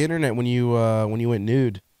broke the internet when you went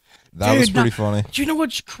nude. That was Dude, pretty no- funny. Do you know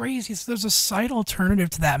what's crazy? So there's a site alternative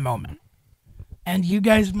to that moment. And you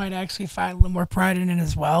guys might actually find a little more pride in it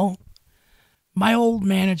as well. My old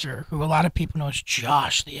manager, who a lot of people know as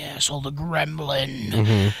Josh, the asshole, the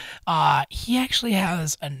gremlin, he actually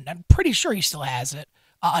has, and I'm pretty sure he still has it,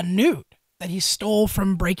 a nude that he stole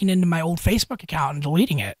from breaking into my old Facebook account and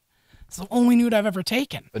deleting it. It's the only nude I've ever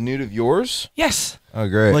taken. A nude of yours? Yes. Oh,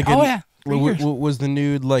 great. Like Oh, an- yeah. For w- years. w- was the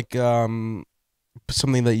nude like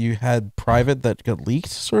something that you had private that got leaked,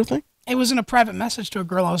 sort of thing? It was in a private message to a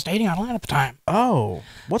girl I was dating online at the time. Oh,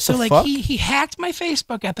 what So the like fuck? he hacked my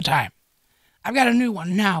Facebook at the time. I've got a new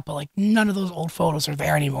one now, but like none of those old photos are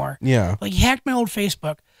there anymore. Yeah. Like he hacked my old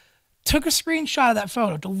Facebook, took a screenshot of that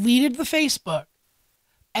photo, deleted the Facebook,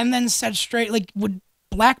 and then said straight like would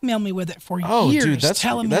blackmail me with it for Oh, years, dude, that's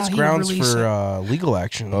telling me how he'd grounds release for it. legal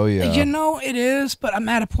action. Oh yeah. You know it is, but I'm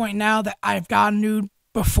at a point now that I've gotten nude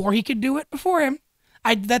before he could do it before him.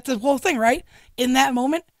 That's the whole thing, right? In that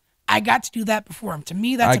moment, I got to do that before him. To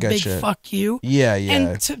me, that's I a big gotcha. fuck you. Yeah, yeah.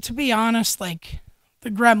 And to be honest, like the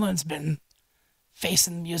Gremlin's been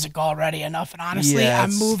facing the music already enough, and honestly, Yeah, I'm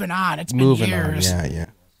it's moving on. It's been moving on. years. Yeah, yeah.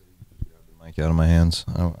 Mic out of my hands.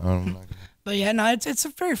 I'm not But yeah, no, it's a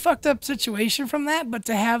very fucked up situation from that. But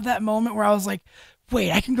to have that moment where I was like,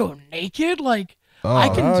 wait, I can go naked, like I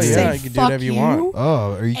can oh, say yeah, you can do fuck whatever you want.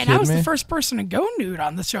 Oh, are you and kidding I was me? the first person to go nude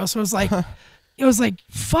on the show, so it was like. It was like,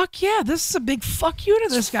 fuck yeah, this is a big fuck you to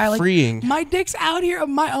this guy. Like, freeing. my dick's out here of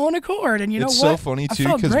my own accord, and you know It's what? so funny I too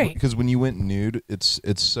felt great. because when you went nude, it's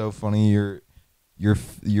so funny. Your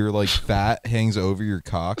like fat hangs over your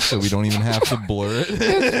cock, so we don't even have to blur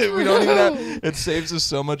it. We don't even have. It saves us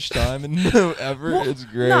so much time and effort. Well, it's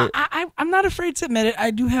great. No, I'm not afraid to admit it. I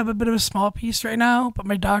do have a bit of a small piece right now, but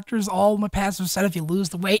my doctors, all my past have said if you lose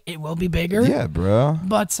the weight, it will be bigger. Yeah, bro.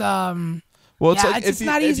 But Well, it's yeah, like it's if you,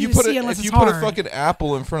 not if easy you to put see it, unless if it's you put a hard. fucking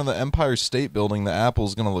apple in front of the Empire State Building, the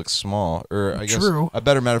apple's gonna look small. Or I guess True. a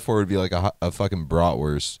better metaphor would be like a fucking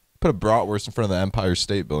bratwurst. Put a bratwurst in front of the Empire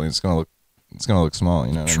State Building, it's gonna look small.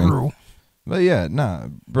 You know what I mean? true. But yeah, nah,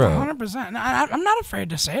 bro. 100%. I'm not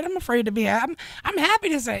afraid to say it. I'm afraid to be. I'm happy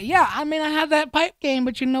to say, it. Yeah. I mean, I have that pipe game,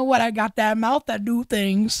 but you know what? I got that mouth that do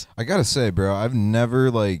things. I gotta say, bro, I've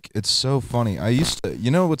never like. It's so funny. I used to.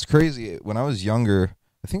 You know what's crazy? When I was younger,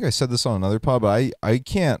 I think I said this on another pod, but I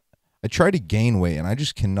can't. I try to gain weight, and I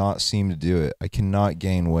just cannot seem to do it. I cannot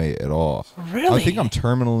gain weight at all. Really? I think I'm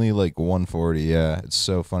terminally like 140. Yeah, it's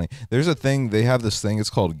so funny. There's a thing. They have this thing. It's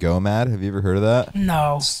called GOMAD. Have you ever heard of that?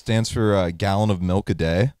 No. It stands for a gallon of milk a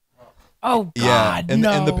day. Oh Yeah, God, and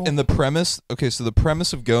no. and the premise. Okay, so the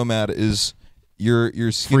premise of GOMAD is you're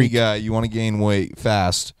a skinny Freak. guy. You want to gain weight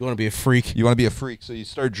fast. You want to be a freak? You want to be a freak. So you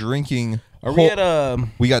start drinking. Are we at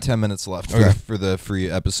We got 10 minutes left Okay. for the free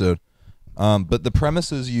episode. But the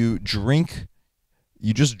premise is you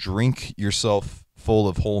just drink yourself full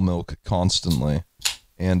of whole milk constantly.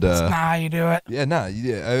 And That's not how you do it. yeah,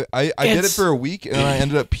 I did it It's- for a week and I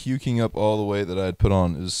ended up puking up all the weight that I had put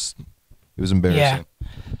on. It was embarrassing.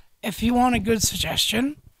 If you want a good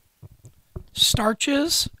suggestion,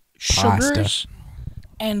 starches, Pasta. sugars,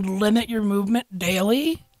 and limit your movement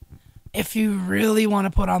daily if you really want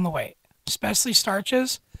to put on the weight. Especially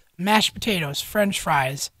starches, mashed potatoes, french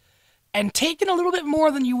fries, and taking a little bit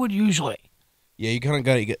more than you would usually. Yeah, you kind of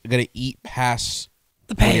gotta eat past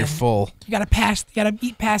The when pain. you're full. You gotta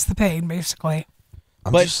eat past the pain, basically.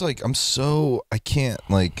 I'm But- just like I can't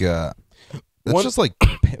like that's One- just like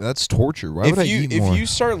that's torture. Why would I eat more? If you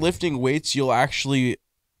start lifting weights, you'll actually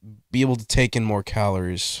be able to take in more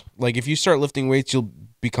calories. Like if you start lifting weights, you'll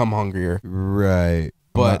become hungrier. Right.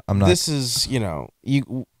 But I'm not this is,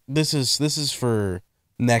 this is for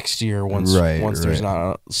next year once there's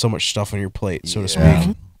not so much stuff on your plate, so to Yeah.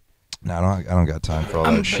 speak. No, I don't got time for all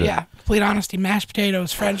that But shit. yeah, complete honesty, mashed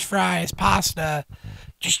potatoes, french fries, pasta,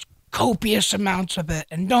 just copious amounts of it.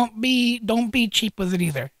 And don't be cheap with it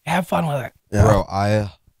either. Have fun with it. Yeah. Bro, I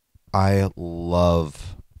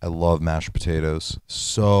love mashed potatoes.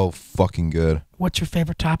 So fucking good. What's your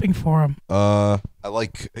favorite topping for them? I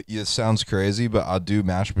like it sounds crazy, but I'll do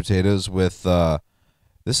mashed potatoes with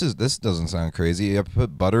this doesn't sound crazy. I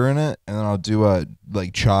put butter in it and then I'll do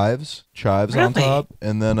like chives on Really? top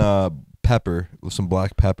and then pepper with some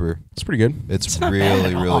black pepper. It's pretty good. It's not bad really,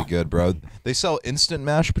 at all. really good, bro. They sell instant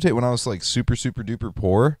mashed potato. When I was like super, super duper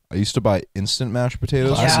poor, I used to buy instant mashed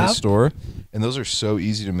potatoes from Yeah. the store, and those are so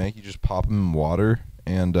easy to make. You just pop them in water,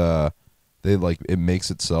 and they like it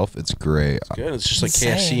makes itself. It's great. Good. It's just like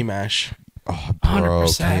Insane. KFC mash. Oh, bro,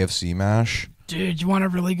 100%. KFC mash. Dude, you want a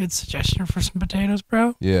really good suggestion for some potatoes,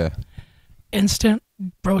 bro? Yeah. Instant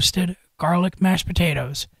roasted garlic mashed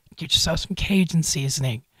potatoes. Get yourself some Cajun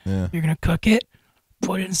seasoning. Yeah. You're going to cook it,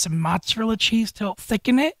 put in some mozzarella cheese to help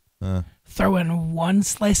thicken it, throw in one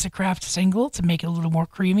slice of Kraft single to make it a little more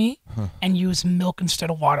creamy, and use milk instead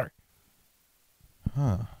of water.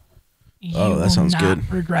 You Oh, that will sounds not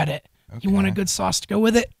good. regret it. You want a Okay. good sauce to go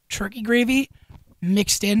with it? Turkey gravy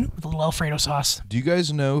mixed in with a little Alfredo sauce. Do you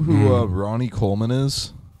guys know who Ronnie Coleman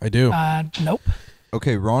is? I do. Nope.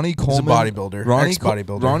 Okay, Ronnie Coleman. bodybuilder,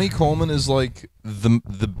 ex-bodybuilder. Ronnie Coleman is like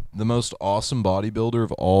the most awesome bodybuilder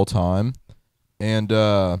of all time, and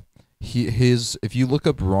if you look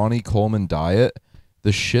up Ronnie Coleman diet,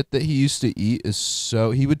 the shit that he used to eat is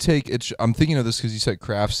so he would take it. I'm thinking of this because you said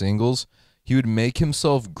Kraft singles. He would make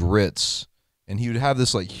himself grits, and he would have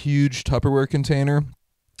this like huge Tupperware container.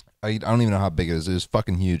 I don't even know how big it is. It was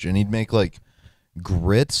fucking huge, and he'd make like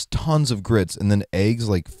grits, tons of grits, and then eggs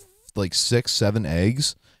like 6-7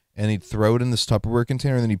 eggs, and he'd throw it in this Tupperware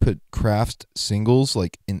container, and then he'd put Kraft singles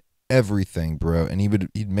like in everything, bro, and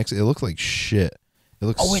he'd mix it. It looked like shit. It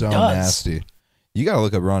looks Oh, it so does. nasty. You gotta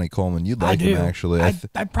look up Ronnie Coleman. You'd like I do. him actually.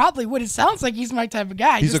 I probably would. It sounds like he's my type of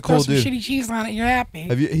guy. He's Just a cool throw some dude. shitty cheese on it, you're happy.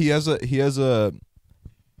 Have you? He has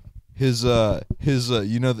his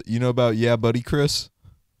you know about Yeah Buddy Chris?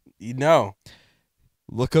 No.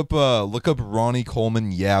 Look up Ronnie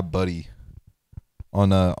Coleman Yeah Buddy on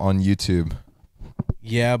YouTube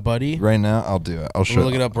Yeah, buddy. right now. I'll do it. I'll I'm show. gonna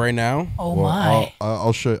look it up right now. Oh Well, my.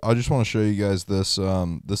 I'll show. I just want to show you guys this.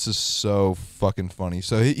 This is so fucking funny.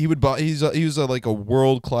 So he would buy. He was like a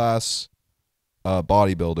world class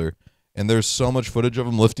bodybuilder, and there's so much footage of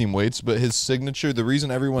him lifting weights. But his signature, the reason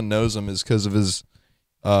everyone knows him is because of his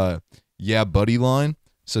yeah buddy line.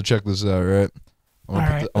 So check this out, right? All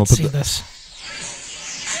right, let's see this.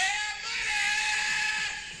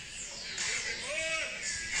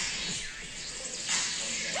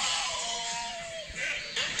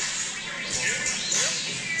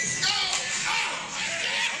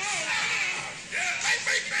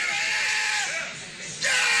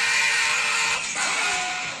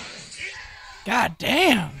 God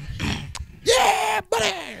damn. Yeah,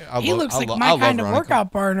 buddy. He looks like my kind of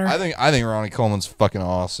workout partner. I think Ronnie Coleman's fucking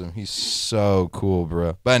awesome. He's so cool,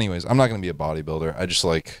 bro. But anyways, I'm not gonna be a bodybuilder. I just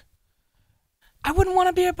like. I wouldn't want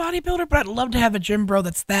to be a bodybuilder, but I'd love to have a gym bro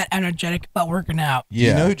that's that energetic about working out.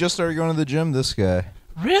 You know who just started going to the gym? This guy.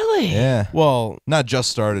 Really? Yeah. Well, Not just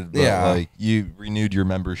started, but Yeah. like you renewed your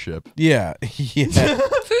membership. yeah. Yeah.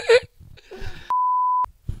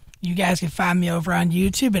 You guys can find me over on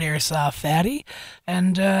YouTube at Airsoft Fatty,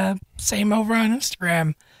 and same over on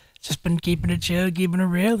Instagram. Just been keeping it chill, keeping it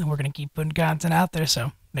real, and we're gonna keep putting content out there.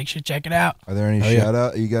 So make sure to check it out. Are there any shout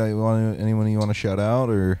out? Anyone you want to shout out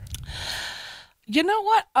or? You know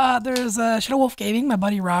what? There's Shadow Wolf Gaming, my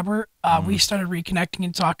buddy Robert. We started reconnecting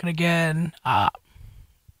and talking again.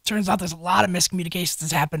 Turns out there's a lot of miscommunications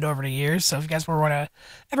that's happened over the years. So if you guys ever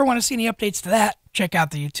want to see any updates to that, check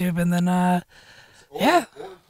out the YouTube. And then, yeah.